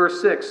 Look in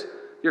verse 6.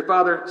 Your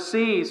Father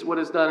sees what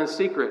is done in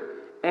secret,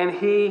 and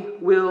He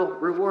will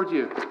reward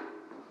you.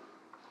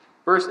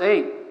 Verse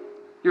 8.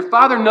 Your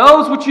Father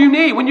knows what you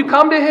need when you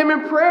come to Him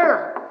in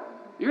prayer.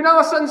 You're not all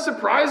of a sudden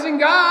surprising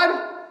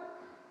God.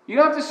 You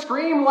don't have to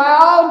scream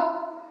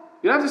loud.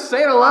 You don't have to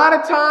say it a lot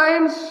of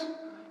times.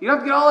 You don't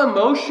have to get all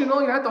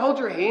emotional. You don't have to hold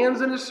your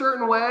hands in a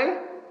certain way.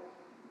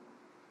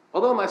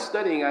 Although in my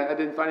studying, I've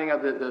been finding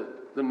out that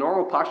the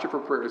normal posture for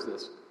prayer is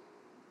this.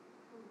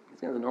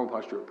 It's kind of the normal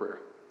posture of prayer.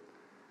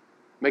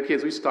 My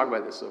kids, we used to talk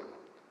about this. So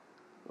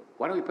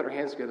why don't we put our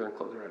hands together and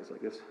close our eyes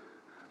like this?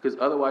 Because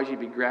otherwise you'd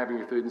be grabbing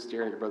your food and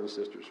staring at your brothers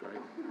and sisters,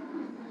 right?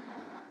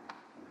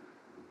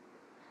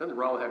 Nothing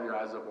wrong with having your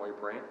eyes up while you're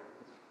praying.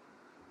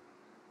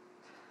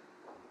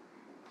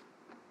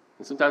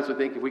 And sometimes we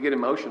think if we get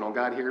emotional,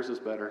 God hears us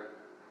better,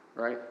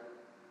 right?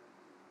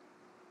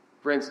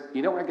 Friends,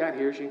 you know why God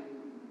hears you?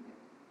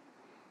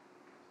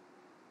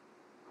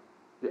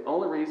 The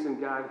only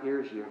reason God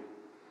hears you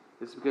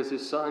is because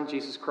His Son,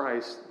 Jesus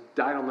Christ,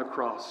 died on the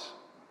cross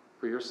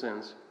for your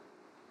sins.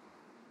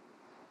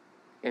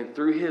 And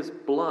through His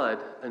blood,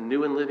 a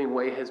new and living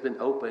way has been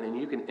opened, and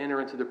you can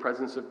enter into the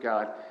presence of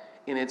God.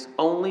 And it's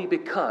only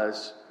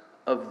because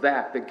of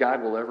that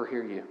God will ever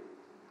hear you.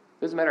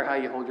 It doesn't matter how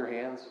you hold your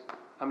hands,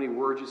 how many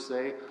words you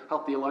say, how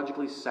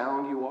theologically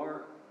sound you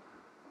are.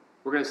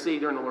 We're going to see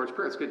during the Lord's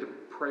Prayer, it's good to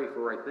pray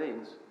for right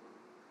things.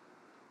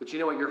 But you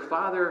know what? Your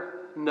Father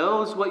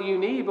knows what you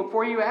need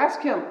before you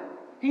ask Him.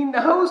 He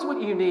knows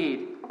what you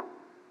need.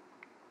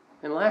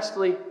 And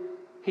lastly,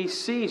 He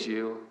sees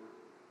you.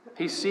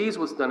 He sees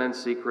what's done in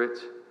secret.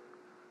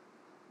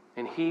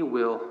 and He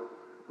will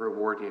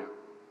reward you.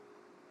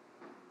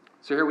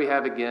 So here we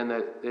have again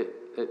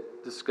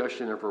that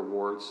discussion of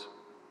rewards,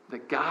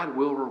 that God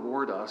will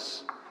reward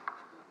us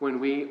when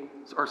we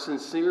are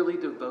sincerely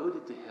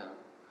devoted to Him,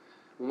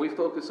 when we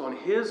focus on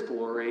His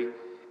glory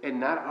and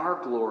not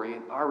our glory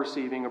and our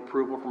receiving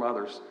approval from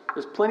others.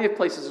 There's plenty of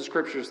places in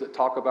Scriptures that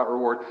talk about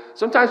reward.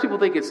 Sometimes people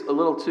think it's a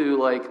little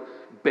too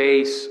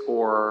base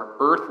or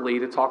earthly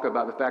to talk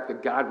about the fact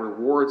that God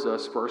rewards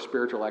us for our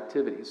spiritual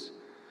activities.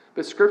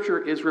 But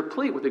Scripture is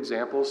replete with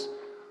examples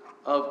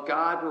of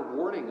God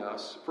rewarding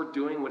us for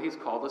doing what He's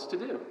called us to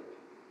do.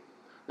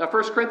 Now,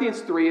 1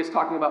 Corinthians 3 is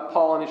talking about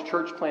Paul and his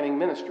church planting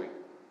ministry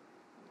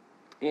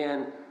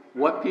and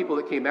what people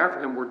that came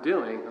after him were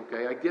doing.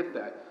 Okay, I get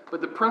that.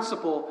 But the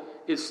principle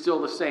is still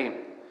the same.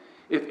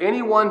 If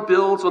anyone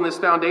builds on this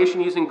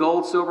foundation using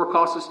gold, silver,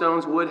 costly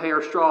stones, wood, hay,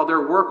 or straw,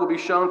 their work will be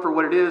shown for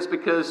what it is,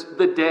 because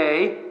the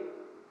day,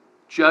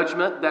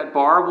 judgment, that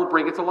bar will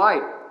bring it to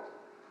light.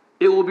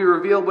 It will be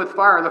revealed with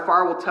fire, and the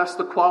fire will test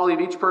the quality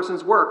of each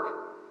person's work.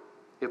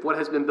 If what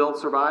has been built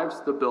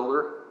survives, the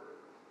builder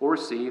will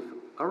receive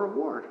a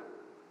reward.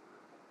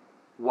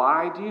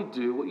 Why do you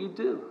do what you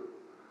do?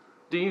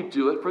 Do you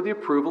do it for the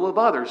approval of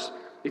others?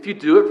 If you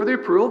do it for the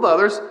approval of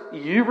others,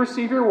 you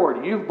receive your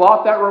reward. You've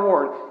bought that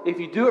reward. If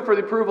you do it for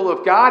the approval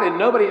of God and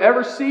nobody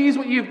ever sees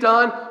what you've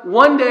done,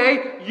 one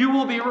day you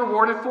will be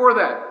rewarded for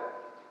that.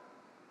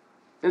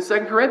 In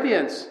 2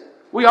 Corinthians,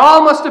 we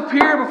all must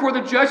appear before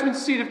the judgment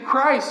seat of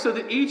Christ so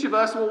that each of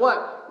us will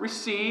what?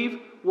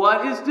 Receive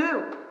what is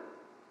due.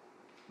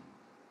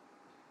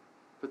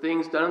 For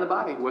things done in the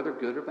body, whether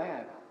good or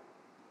bad.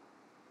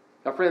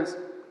 Now, friends,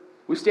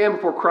 we stand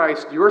before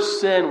Christ. Your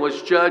sin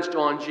was judged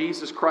on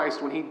Jesus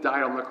Christ when He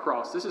died on the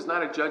cross. This is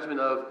not a judgment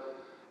of,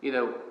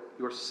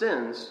 your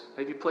sins.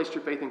 Have you placed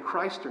your faith in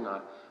Christ or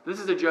not? This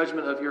is a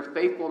judgment of your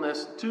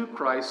faithfulness to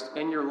Christ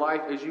and your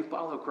life as you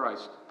follow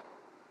Christ.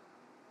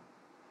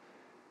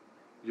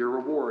 Your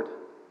reward.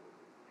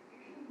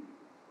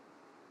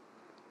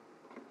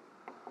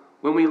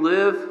 When we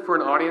live for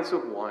an audience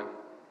of one,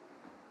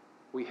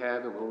 we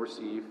have and will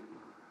receive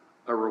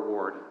a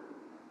reward.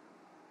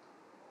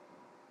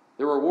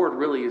 The reward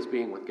really is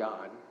being with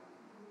God.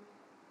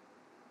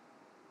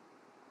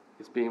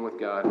 It's being with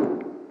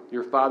God.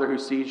 Your Father who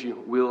sees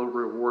you will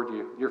reward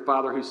you. Your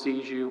Father who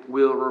sees you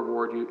will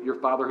reward you. Your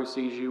Father who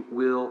sees you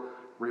will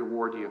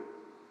reward you.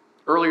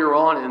 Earlier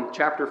on in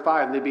chapter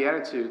 5, in the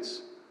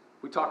Beatitudes,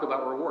 we talk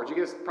about rewards. You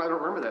guys probably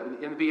don't remember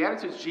that. In the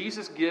Beatitudes,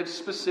 Jesus gives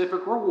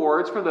specific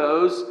rewards for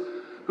those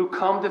who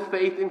come to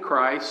faith in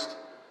Christ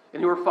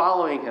and who are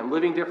following Him,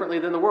 living differently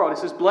than the world. He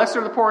says, "Blessed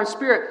are the poor in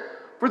spirit,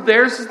 for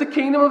theirs is the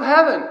kingdom of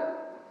heaven."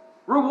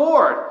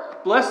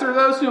 Reward. "Blessed are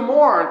those who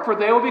mourn, for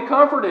they will be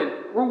comforted."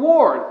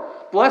 Reward.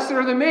 "Blessed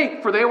are the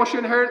meek, for they shall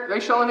inherit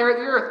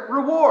the earth."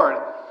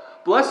 Reward.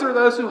 "Blessed are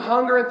those who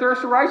hunger and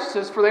thirst for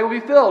righteousness, for they will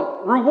be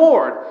filled."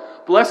 Reward.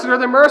 "Blessed are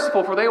the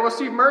merciful, for they will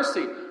receive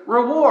mercy."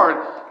 Reward.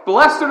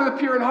 "Blessed are the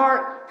pure in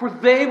heart, for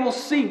they will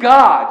see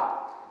God."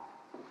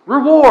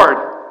 Reward.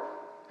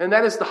 And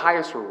that is the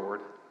highest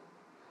reward.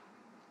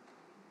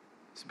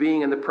 It's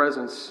being in the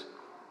presence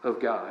of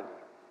God.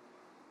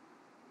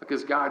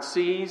 Because God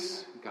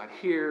sees, God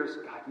hears,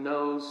 God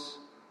knows,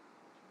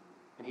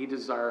 and He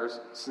desires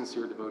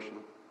sincere devotion.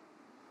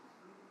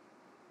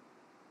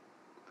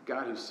 The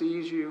God who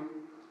sees you,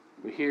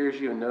 who hears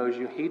you and knows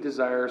you, He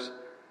desires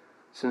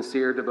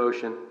sincere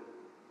devotion.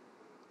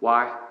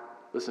 Why?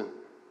 Listen,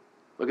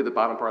 look at the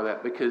bottom part of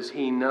that. Because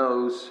He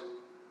knows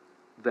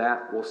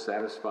that will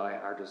satisfy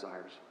our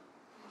desires.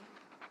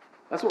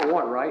 That's what we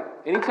want, right?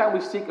 Anytime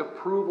we seek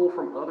approval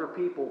from other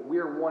people, we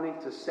are wanting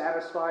to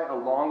satisfy a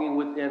longing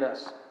within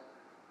us.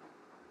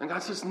 And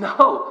God says,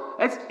 no,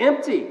 that's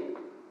empty.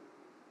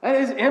 That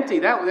is empty.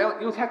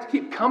 You'll have to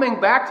keep coming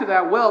back to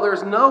that well.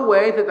 There's no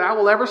way that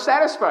will ever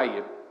satisfy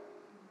you.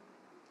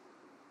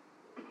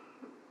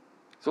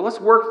 So let's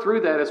work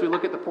through that as we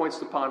look at the points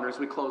to ponder as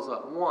we close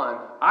up. 1,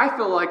 I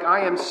feel like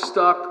I am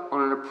stuck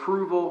on an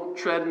approval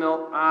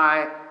treadmill.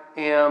 I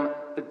am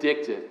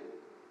addicted.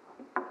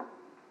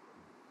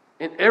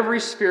 In every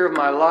sphere of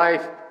my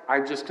life,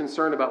 I'm just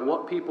concerned about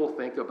what people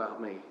think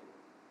about me.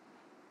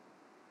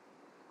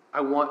 I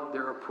want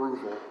their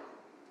approval.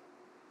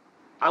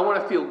 I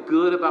want to feel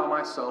good about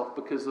myself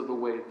because of the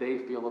way they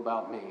feel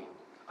about me.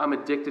 I'm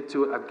addicted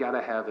to it. I've got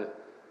to have it.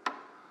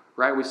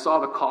 Right? We saw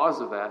the cause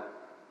of that.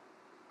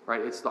 Right?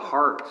 It's the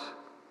heart.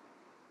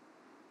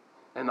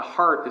 And the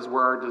heart is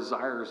where our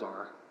desires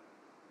are.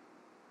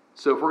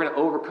 So if we're going to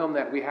overcome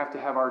that, we have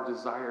to have our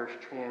desires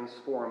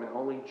transformed. And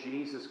only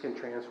Jesus can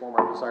transform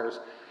our desires.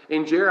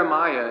 In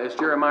Jeremiah, as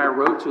Jeremiah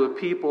wrote to a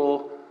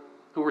people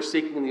who were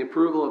seeking the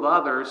approval of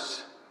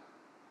others,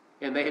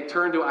 and they had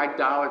turned to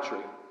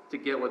idolatry to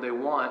get what they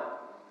want,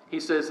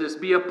 he says this,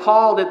 "Be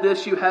appalled at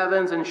this, you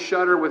heavens, and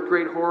shudder with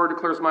great horror,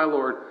 declares my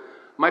Lord.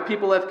 My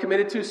people have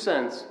committed 2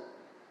 sins.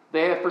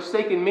 They have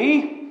forsaken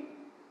me,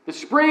 the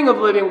spring of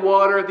living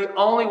water, the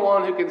only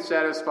one who can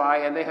satisfy,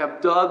 and they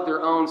have dug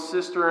their own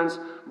cisterns,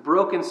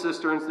 broken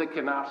cisterns that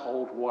cannot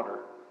hold water."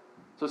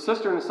 So a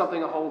cistern is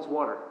something that holds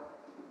water.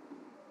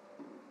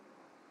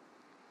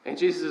 And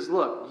Jesus says,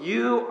 look,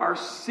 you are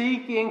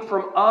seeking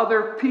from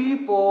other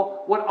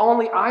people what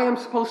only I am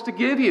supposed to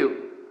give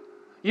you.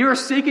 You are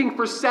seeking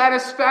for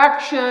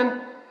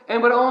satisfaction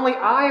and what only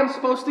I am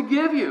supposed to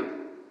give you.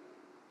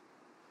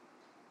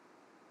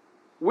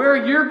 Where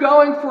you're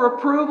going for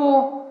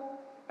approval,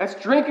 that's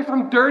drinking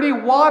from dirty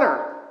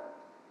water.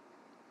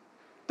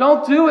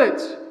 Don't do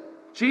it.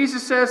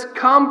 Jesus says,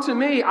 come to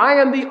me. I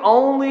am the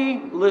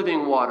only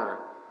living water.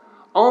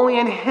 Only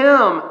in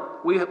Him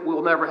we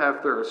will never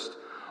have thirst.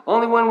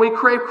 Only when we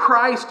crave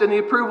Christ and the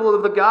approval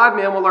of the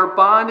God-man will our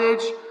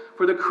bondage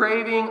for the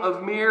craving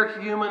of mere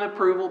human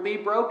approval be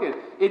broken.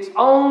 It's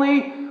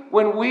only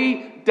when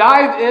we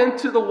dive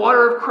into the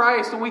water of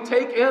Christ, when we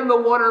take in the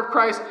water of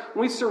Christ,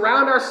 when we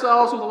surround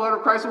ourselves with the water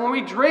of Christ, and when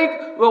we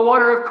drink the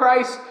water of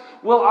Christ,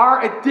 will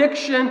our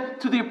addiction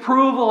to the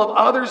approval of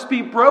others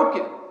be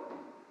broken.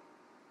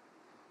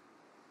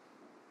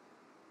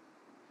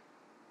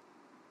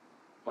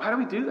 Well, how do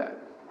we do that?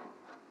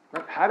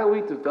 Right? How do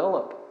we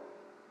develop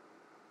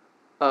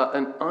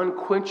an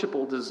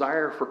unquenchable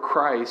desire for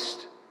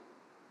Christ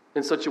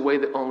in such a way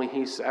that only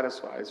He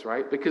satisfies,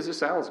 right? Because it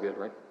sounds good,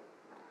 right?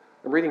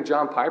 I'm reading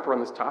John Piper on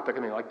this topic,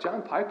 and like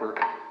John Piper,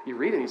 you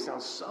read it and he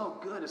sounds so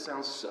good, it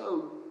sounds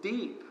so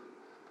deep.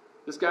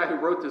 This guy who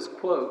wrote this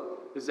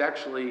quote is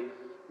actually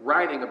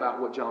writing about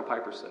what John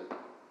Piper said.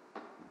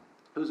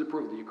 Whose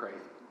approval do you crave?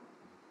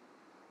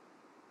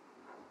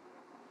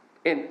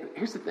 And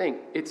here's the thing,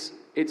 it's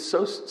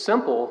so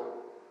simple,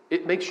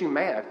 it makes you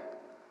mad.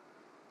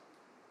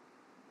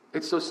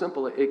 It's so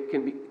simple, it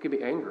can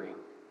be angry.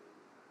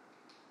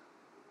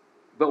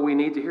 But we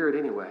need to hear it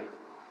anyway.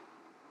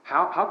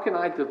 How can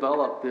I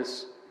develop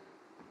this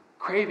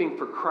craving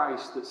for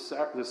Christ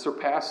that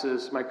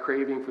surpasses my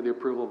craving for the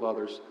approval of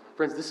others?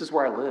 Friends, this is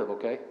where I live,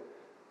 okay?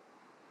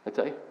 I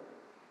tell you.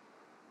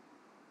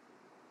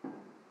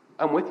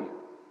 I'm with you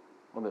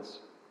on this.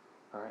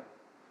 All right?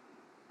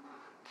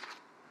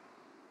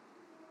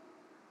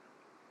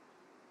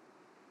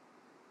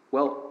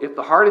 Well, if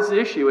the heart is the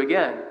issue,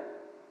 again,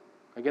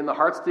 the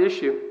heart's the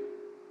issue.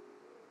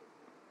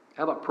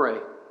 How about pray?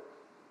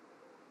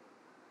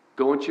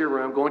 Go into your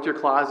room, go into your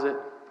closet,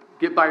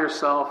 get by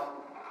yourself,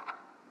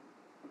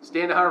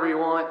 stand however you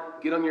want,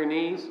 get on your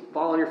knees,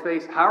 fall on your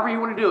face, however you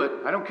want to do it.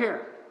 I don't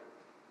care.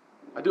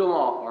 I do them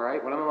all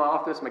right? When I'm in my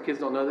office, my kids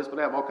don't know this, but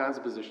I have all kinds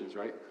of positions,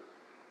 right?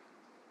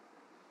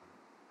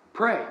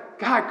 Pray.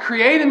 God,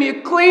 create in me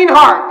a clean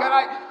heart.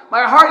 God,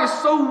 my heart is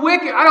so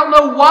wicked. I don't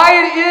know why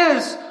it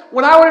is.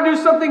 When I want to do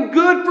something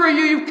good for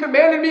you, you've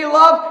commanded me to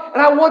love,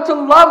 and I want to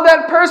love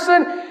that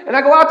person, and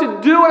I go out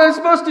to do what I'm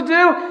supposed to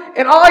do,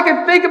 and all I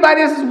can think about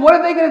is what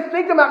are they going to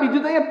think about me?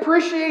 Do they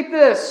appreciate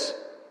this?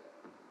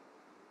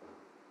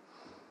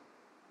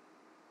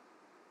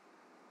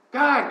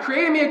 God,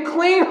 create in me a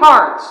clean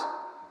heart.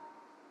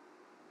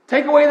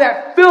 Take away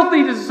that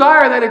filthy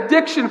desire, that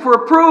addiction for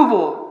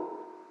approval.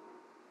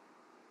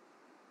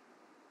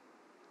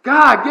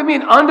 God, give me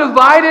an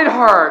undivided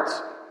heart.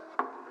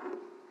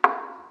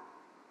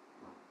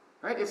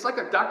 Right? It's like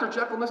a Dr.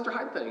 Jekyll, Mr.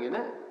 Hyde thing, isn't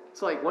it?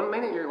 It's like one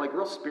minute you're like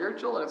real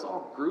spiritual and it's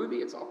all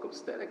groovy, it's all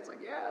copacetic. It's like,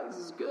 yeah, this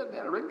is good,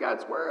 man. I read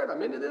God's word.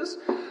 I'm into this.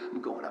 I'm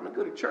going to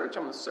go to church.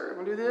 I'm going to serve.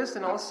 I'm going to do this.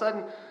 And all of a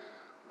sudden,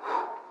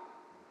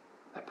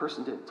 that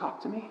person didn't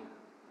talk to me.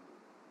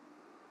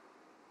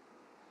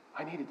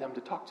 I needed them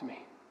to talk to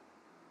me.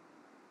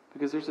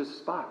 Because there's this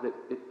spot that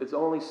it's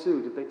only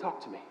soothed if they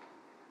talk to me.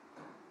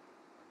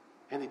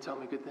 And they tell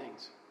me good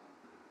things.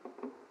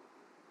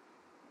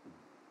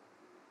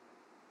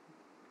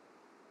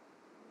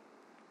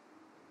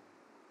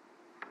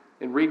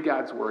 And read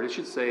God's word. It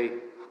should say,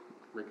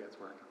 read God's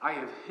word. I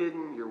have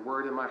hidden your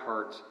word in my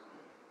heart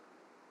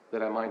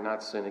that I might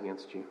not sin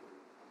against you.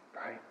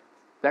 Right?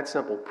 That's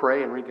simple.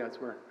 Pray and read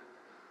God's word.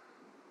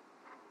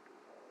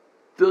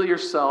 Fill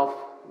yourself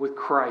with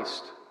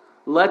Christ.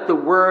 Let the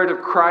word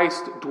of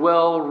Christ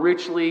dwell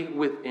richly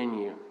within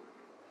you.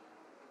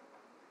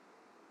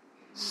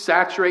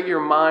 Saturate your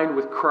mind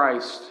with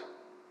Christ.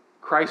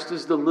 Christ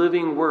is the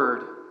living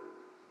word.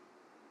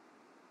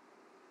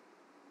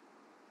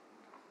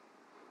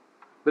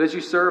 But as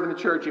you serve in the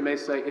church, you may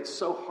say, it's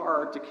so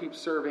hard to keep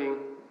serving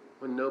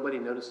when nobody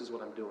notices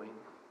what I'm doing.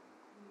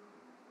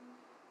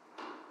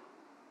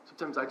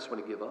 Sometimes I just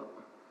want to give up.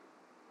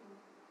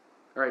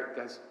 All right,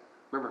 guys,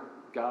 remember,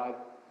 God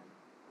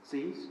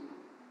sees,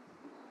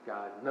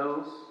 God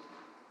knows,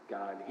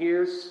 God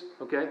hears,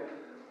 okay?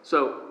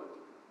 So,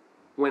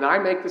 when I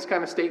make this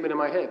kind of statement in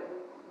my head,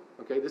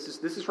 okay, this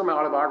is from my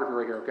autobiography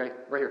right here, okay?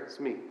 Right here, it's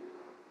me.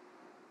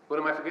 What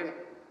am I forgetting?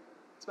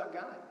 It's about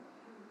God.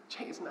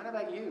 Jay, it's not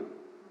about you.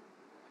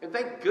 And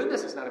thank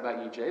goodness it's not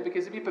about you, Jay,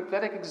 because it'd be a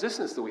pathetic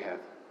existence that we have.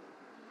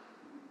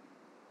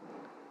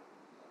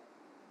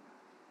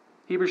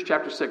 Hebrews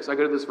chapter 6, I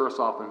go to this verse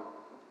often.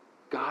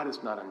 God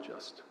is not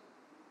unjust.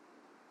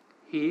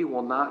 He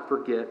will not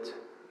forget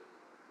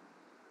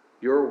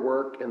your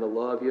work and the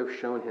love you have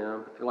shown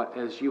him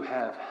as you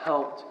have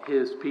helped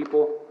his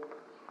people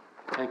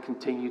and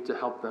continue to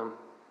help them.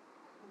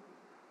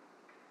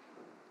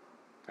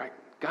 Right?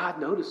 God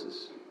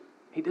notices.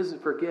 He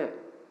doesn't forget.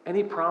 And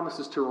He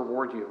promises to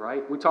reward you,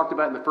 right? We talked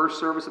about in the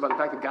first service about the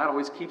fact that God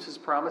always keeps His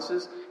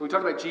promises. We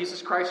talked about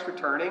Jesus Christ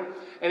returning.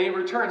 And He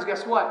returns,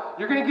 guess what?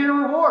 You're going to get a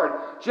reward.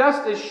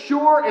 Just as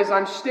sure as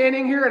I'm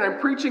standing here and I'm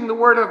preaching the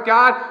Word of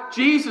God,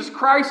 Jesus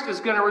Christ is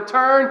going to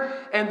return,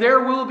 and there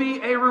will be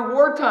a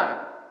reward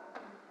time.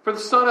 For the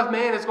Son of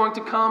Man is going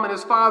to come in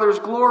His Father's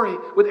glory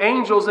with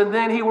angels, and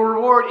then He will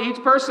reward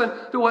each person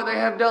to what they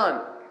have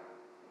done.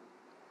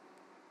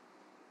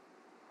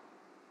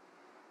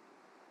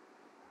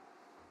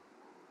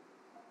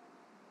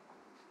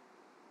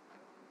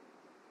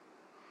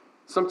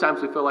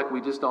 Sometimes we feel like we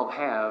just don't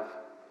have.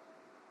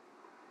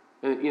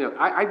 And,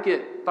 I'd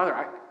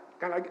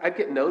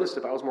get noticed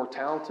if I was more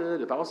talented.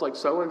 If I was like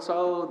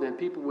so-and-so, then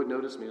people would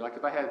notice me. Like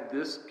if I had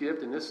this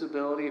gift and this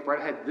ability, if I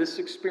had this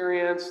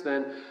experience,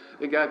 then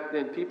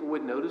people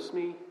would notice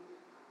me.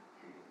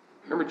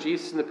 Remember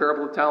Jesus in the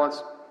parable of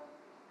talents?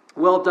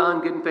 Well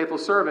done, good and faithful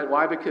servant.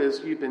 Why?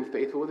 Because you've been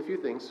faithful with a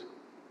few things.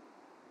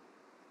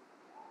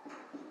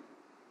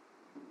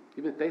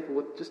 You've been faithful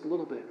with just a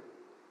little bit.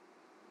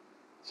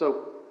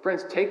 So,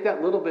 friends, take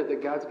that little bit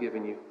that God's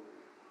given you.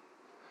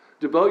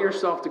 Devote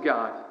yourself to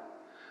God.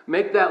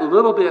 Make that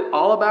little bit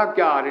all about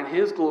God and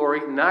His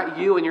glory, not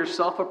you and your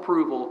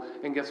self-approval.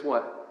 And guess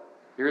what?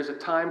 There is a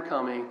time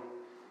coming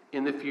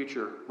in the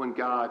future when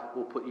God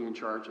will put you in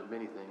charge of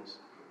many things.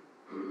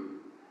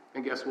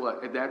 And guess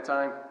what? At that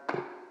time,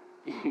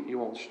 you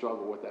won't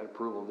struggle with that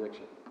approval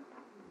addiction.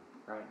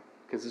 Right?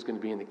 Because it's going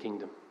to be in the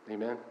kingdom.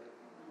 Amen?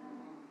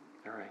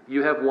 All right.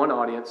 You have one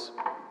audience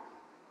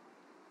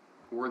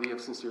worthy of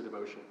sincere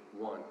devotion.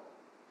 One.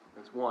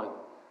 That's one.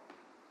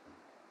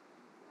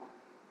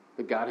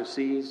 The God who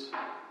sees,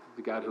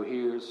 the God who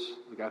hears,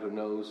 the God who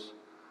knows,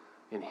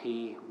 and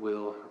He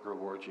will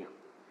reward you.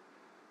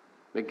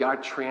 May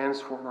God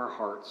transform our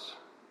hearts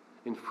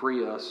and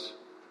free us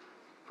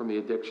from the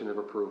addiction of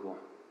approval.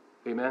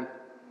 Amen?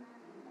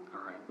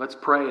 All right. Let's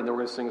pray, and then we're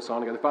going to sing a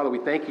song together. Father, we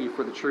thank You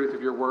for the truth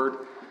of Your word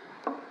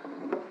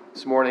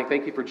this morning.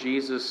 Thank You for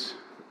Jesus.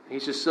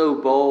 He's just so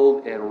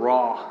bold and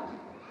raw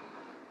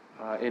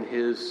in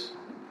His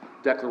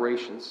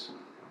declarations.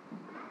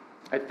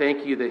 I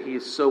thank You that He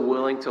is so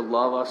willing to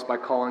love us by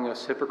calling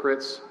us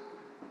hypocrites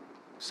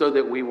so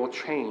that we will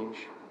change.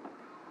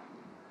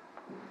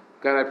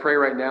 God, I pray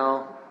right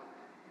now,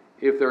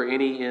 if there are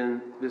any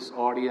in this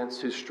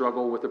audience who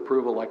struggle with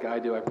approval like I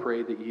do, I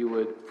pray that You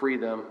would free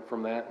them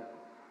from that.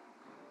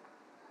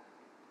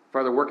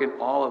 Father, work in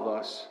all of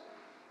us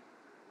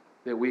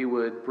that we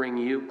would bring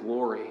You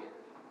glory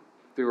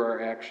through our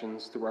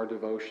actions, through our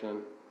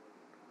devotion.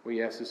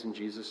 We ask this in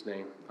Jesus'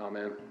 name.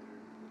 Amen.